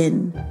all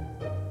in.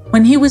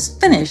 When he was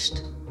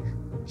finished,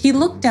 he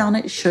looked down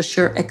at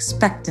Shusher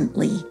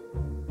expectantly,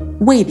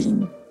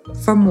 waiting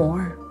for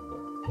more.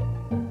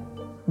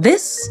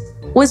 This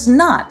was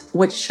not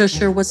what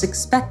Shusher was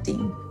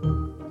expecting,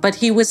 but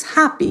he was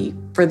happy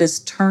for this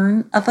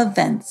turn of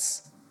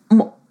events.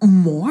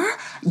 More?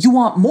 You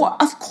want more?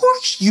 Of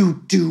course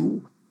you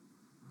do.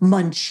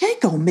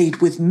 Manchego made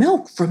with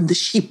milk from the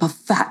Sheep of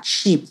Fat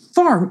Sheep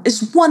farm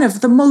is one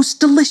of the most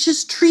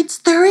delicious treats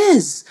there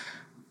is.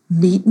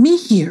 Meet me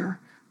here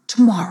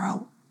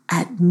tomorrow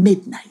at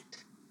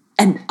midnight,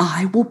 and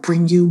I will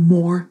bring you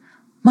more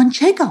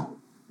Manchego,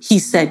 he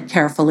said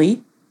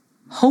carefully,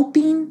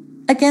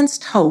 hoping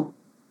against hope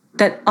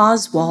that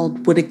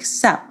Oswald would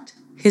accept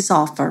his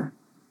offer.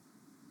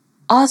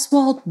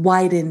 Oswald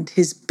widened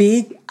his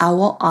big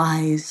owl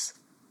eyes,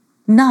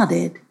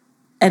 nodded,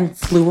 and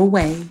flew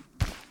away.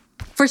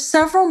 For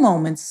several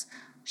moments,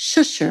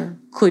 Shusher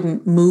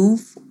couldn't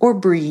move or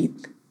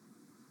breathe.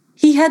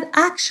 He had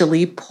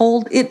actually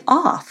pulled it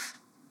off,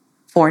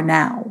 for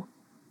now.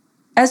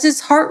 As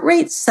his heart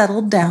rate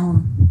settled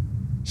down,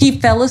 he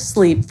fell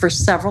asleep for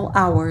several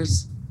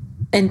hours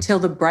until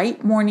the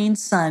bright morning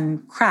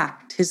sun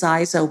cracked his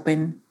eyes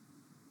open.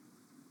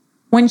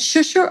 When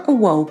Shusher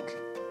awoke,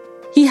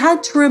 he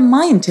had to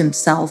remind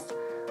himself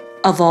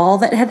of all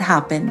that had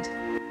happened.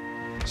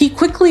 He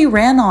quickly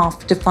ran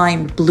off to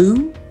find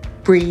Blue,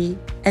 Bree,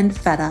 and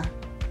Feta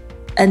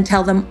and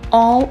tell them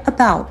all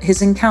about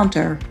his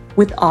encounter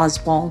with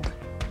Oswald.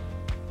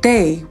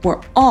 They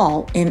were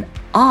all in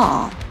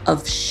awe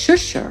of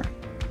Shusher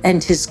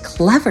and his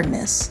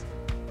cleverness.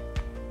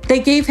 They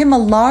gave him a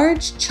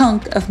large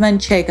chunk of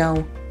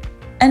Manchego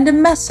and a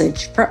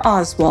message for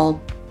Oswald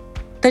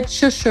that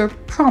Shusher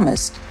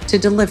promised to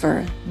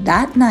deliver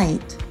that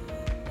night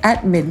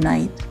at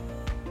midnight.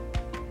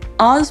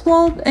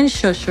 Oswald and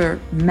Shusher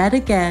met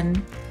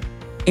again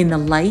in the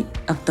light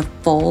of the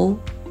full,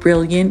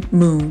 brilliant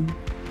moon,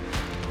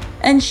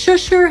 and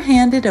Shusher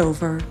handed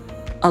over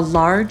a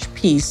large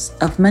piece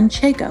of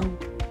Manchego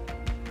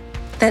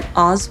that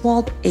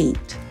Oswald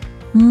ate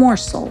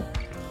morsel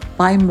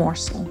by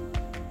morsel.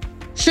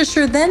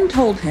 Shusher then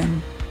told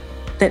him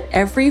that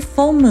every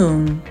full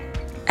moon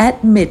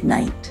at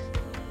midnight,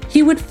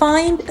 he would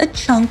find a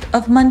chunk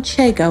of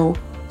Manchego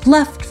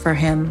left for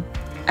him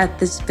at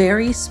this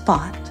very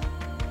spot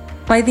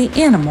by the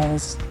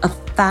animals of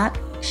Fat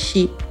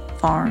Sheep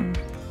Farm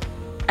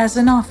as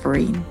an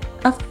offering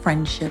of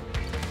friendship.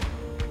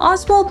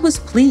 Oswald was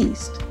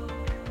pleased.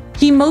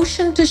 He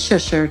motioned to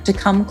Shusher to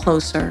come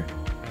closer,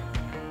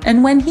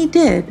 and when he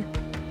did,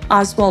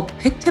 Oswald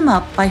picked him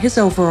up by his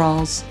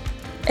overalls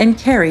and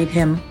carried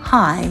him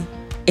high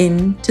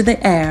into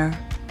the air.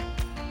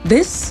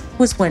 This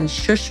was when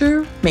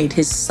Shusher made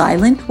his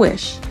silent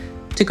wish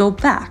to go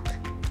back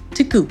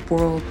to Goop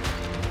World.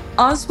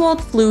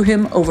 Oswald flew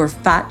him over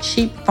Fat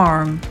Sheep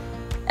Farm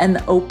and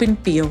the open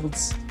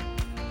fields,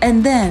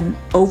 and then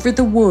over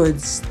the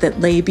woods that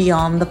lay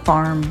beyond the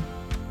farm.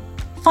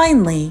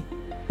 Finally,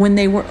 when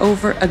they were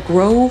over a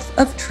grove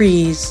of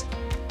trees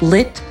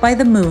lit by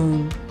the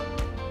moon,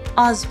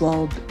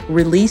 Oswald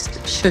released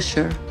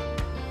Shusher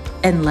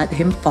and let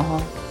him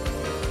fall.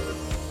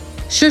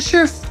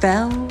 Shusher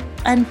fell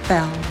and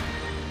fell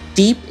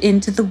deep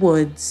into the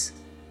woods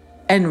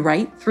and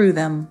right through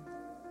them.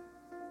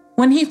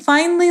 When he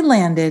finally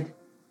landed,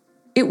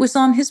 it was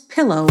on his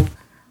pillow,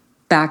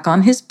 back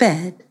on his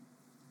bed,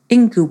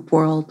 in Goop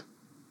World.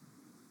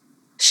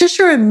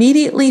 Shusher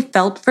immediately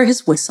felt for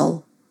his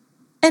whistle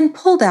and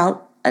pulled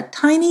out a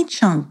tiny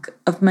chunk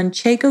of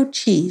Manchego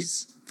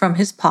cheese from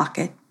his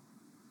pocket.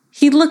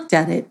 He looked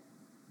at it,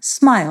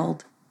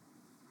 smiled,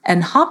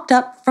 and hopped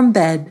up from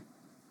bed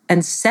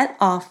and set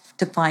off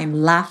to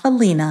find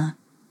Laugh-A-Lena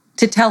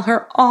to tell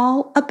her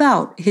all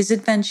about his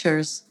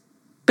adventures.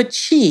 But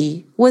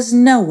she was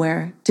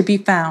nowhere to be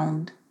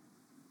found.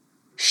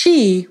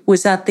 She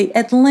was at the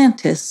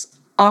Atlantis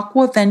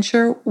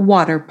Aquaventure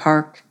Water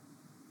Park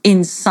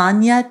in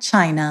Sanya,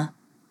 China.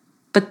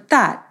 But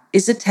that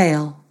is a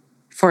tale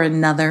for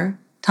another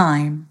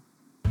time.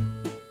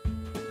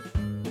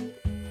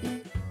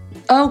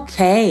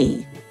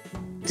 Okay,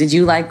 did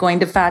you like going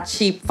to Fat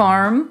Sheep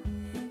Farm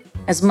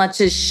as much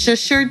as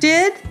Shusher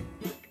did?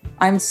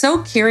 I'm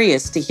so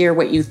curious to hear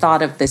what you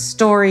thought of this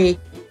story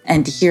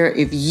and to hear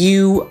if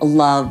you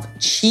love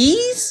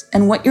cheese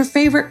and what your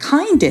favorite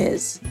kind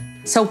is.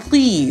 So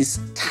please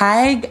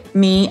tag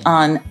me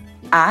on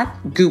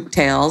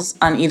 @GoopTales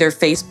on either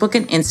Facebook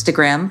and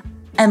Instagram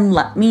and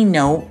let me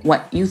know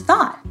what you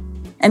thought.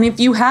 And if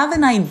you have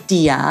an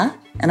idea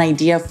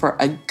for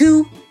a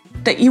goop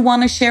that you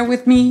want to share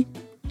with me,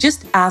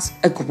 just ask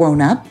a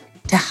grown-up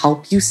to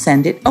help you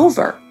send it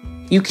over.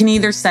 You can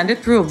either send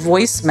it through a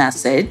voice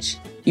message.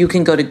 You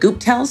can go to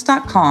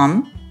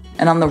gooptales.com,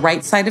 and on the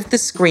right side of the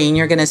screen,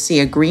 you're going to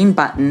see a green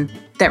button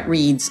that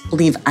reads,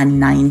 leave a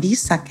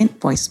 90-second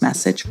voice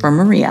message for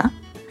Maria.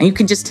 And you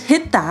can just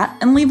hit that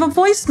and leave a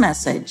voice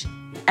message,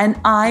 and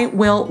I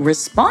will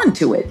respond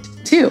to it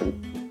too.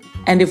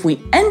 And if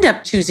we end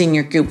up choosing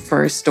your goop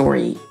for a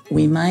story,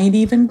 we might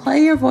even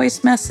play your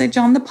voice message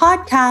on the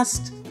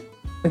podcast.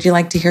 Would you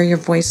like to hear your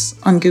voice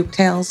on Goop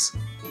Tales?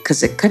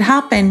 Because it could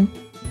happen.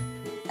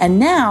 And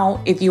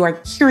now, if you are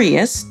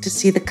curious to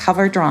see the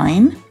cover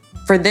drawing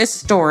for this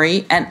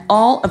story and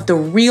all of the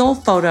real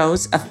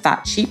photos of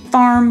Fat Sheep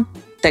Farm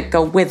that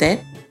go with it,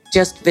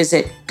 just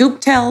visit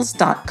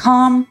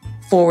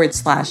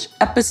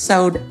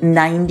gooptales.com/episode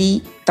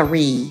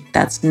 93.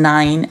 That's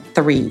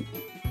 93.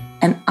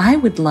 And I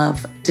would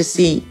love to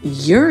see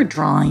your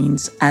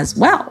drawings as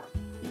well.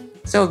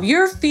 So if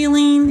you're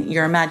feeling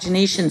your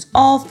imagination's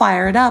all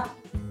fired up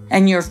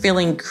and you're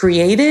feeling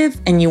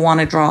creative and you want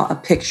to draw a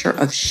picture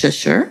of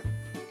Shusher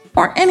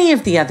or any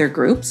of the other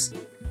groups,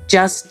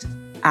 just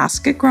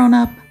ask a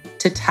grown-up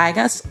to tag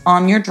us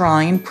on your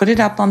drawing, put it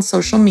up on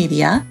social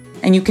media,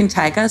 and you can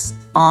tag us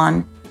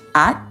on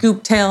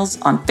 @GoopTales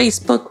on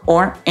Facebook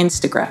or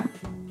Instagram.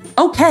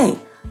 Okay,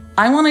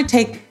 I want to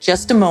take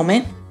just a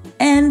moment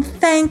and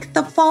thank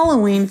the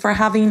following for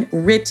having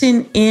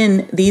written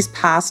in these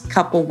past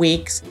couple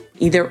weeks,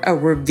 either a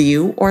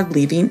review or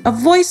leaving a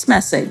voice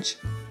message.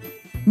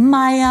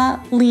 Maya,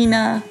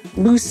 Lena,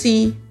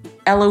 Lucy,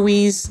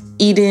 Eloise,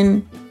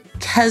 Eden,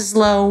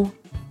 Keslo,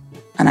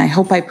 and I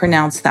hope I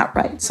pronounced that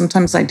right.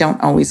 Sometimes I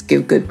don't always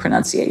give good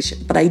pronunciation,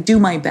 but I do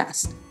my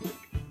best.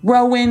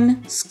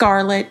 Rowan,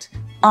 Scarlett,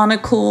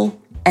 Anakul,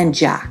 and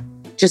Jack.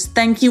 Just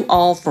thank you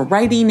all for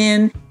writing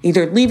in,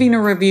 either leaving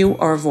a review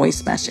or a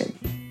voice message,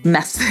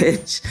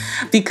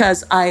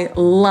 because I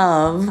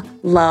love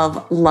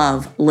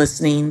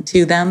listening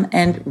to them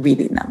and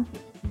reading them.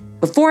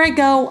 Before I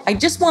go, I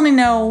just want to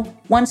know,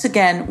 once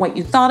again, what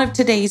you thought of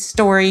today's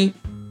story.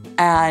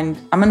 And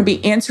I'm going to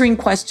be answering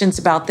questions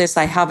about this.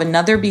 I have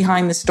another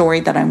behind the story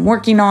that I'm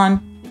working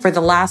on for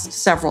the last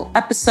several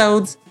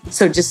episodes.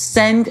 So just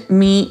send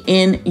me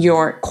in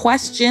your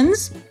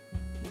questions.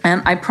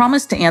 And I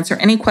promise to answer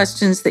any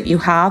questions that you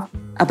have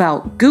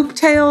about Goop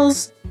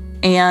Tales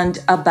and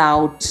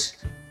about,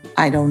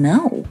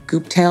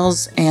 Goop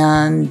Tales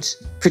and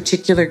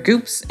particular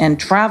goops and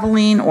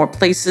traveling or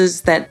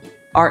places that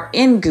are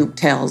in Goop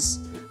Tales.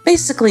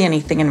 Basically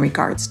anything in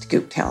regards to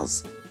Goop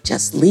Tales.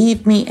 Just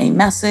leave me a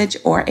message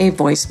or a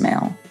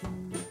voicemail.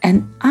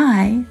 And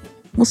I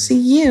will see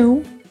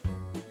you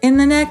in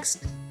the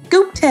next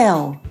Goop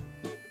Tale.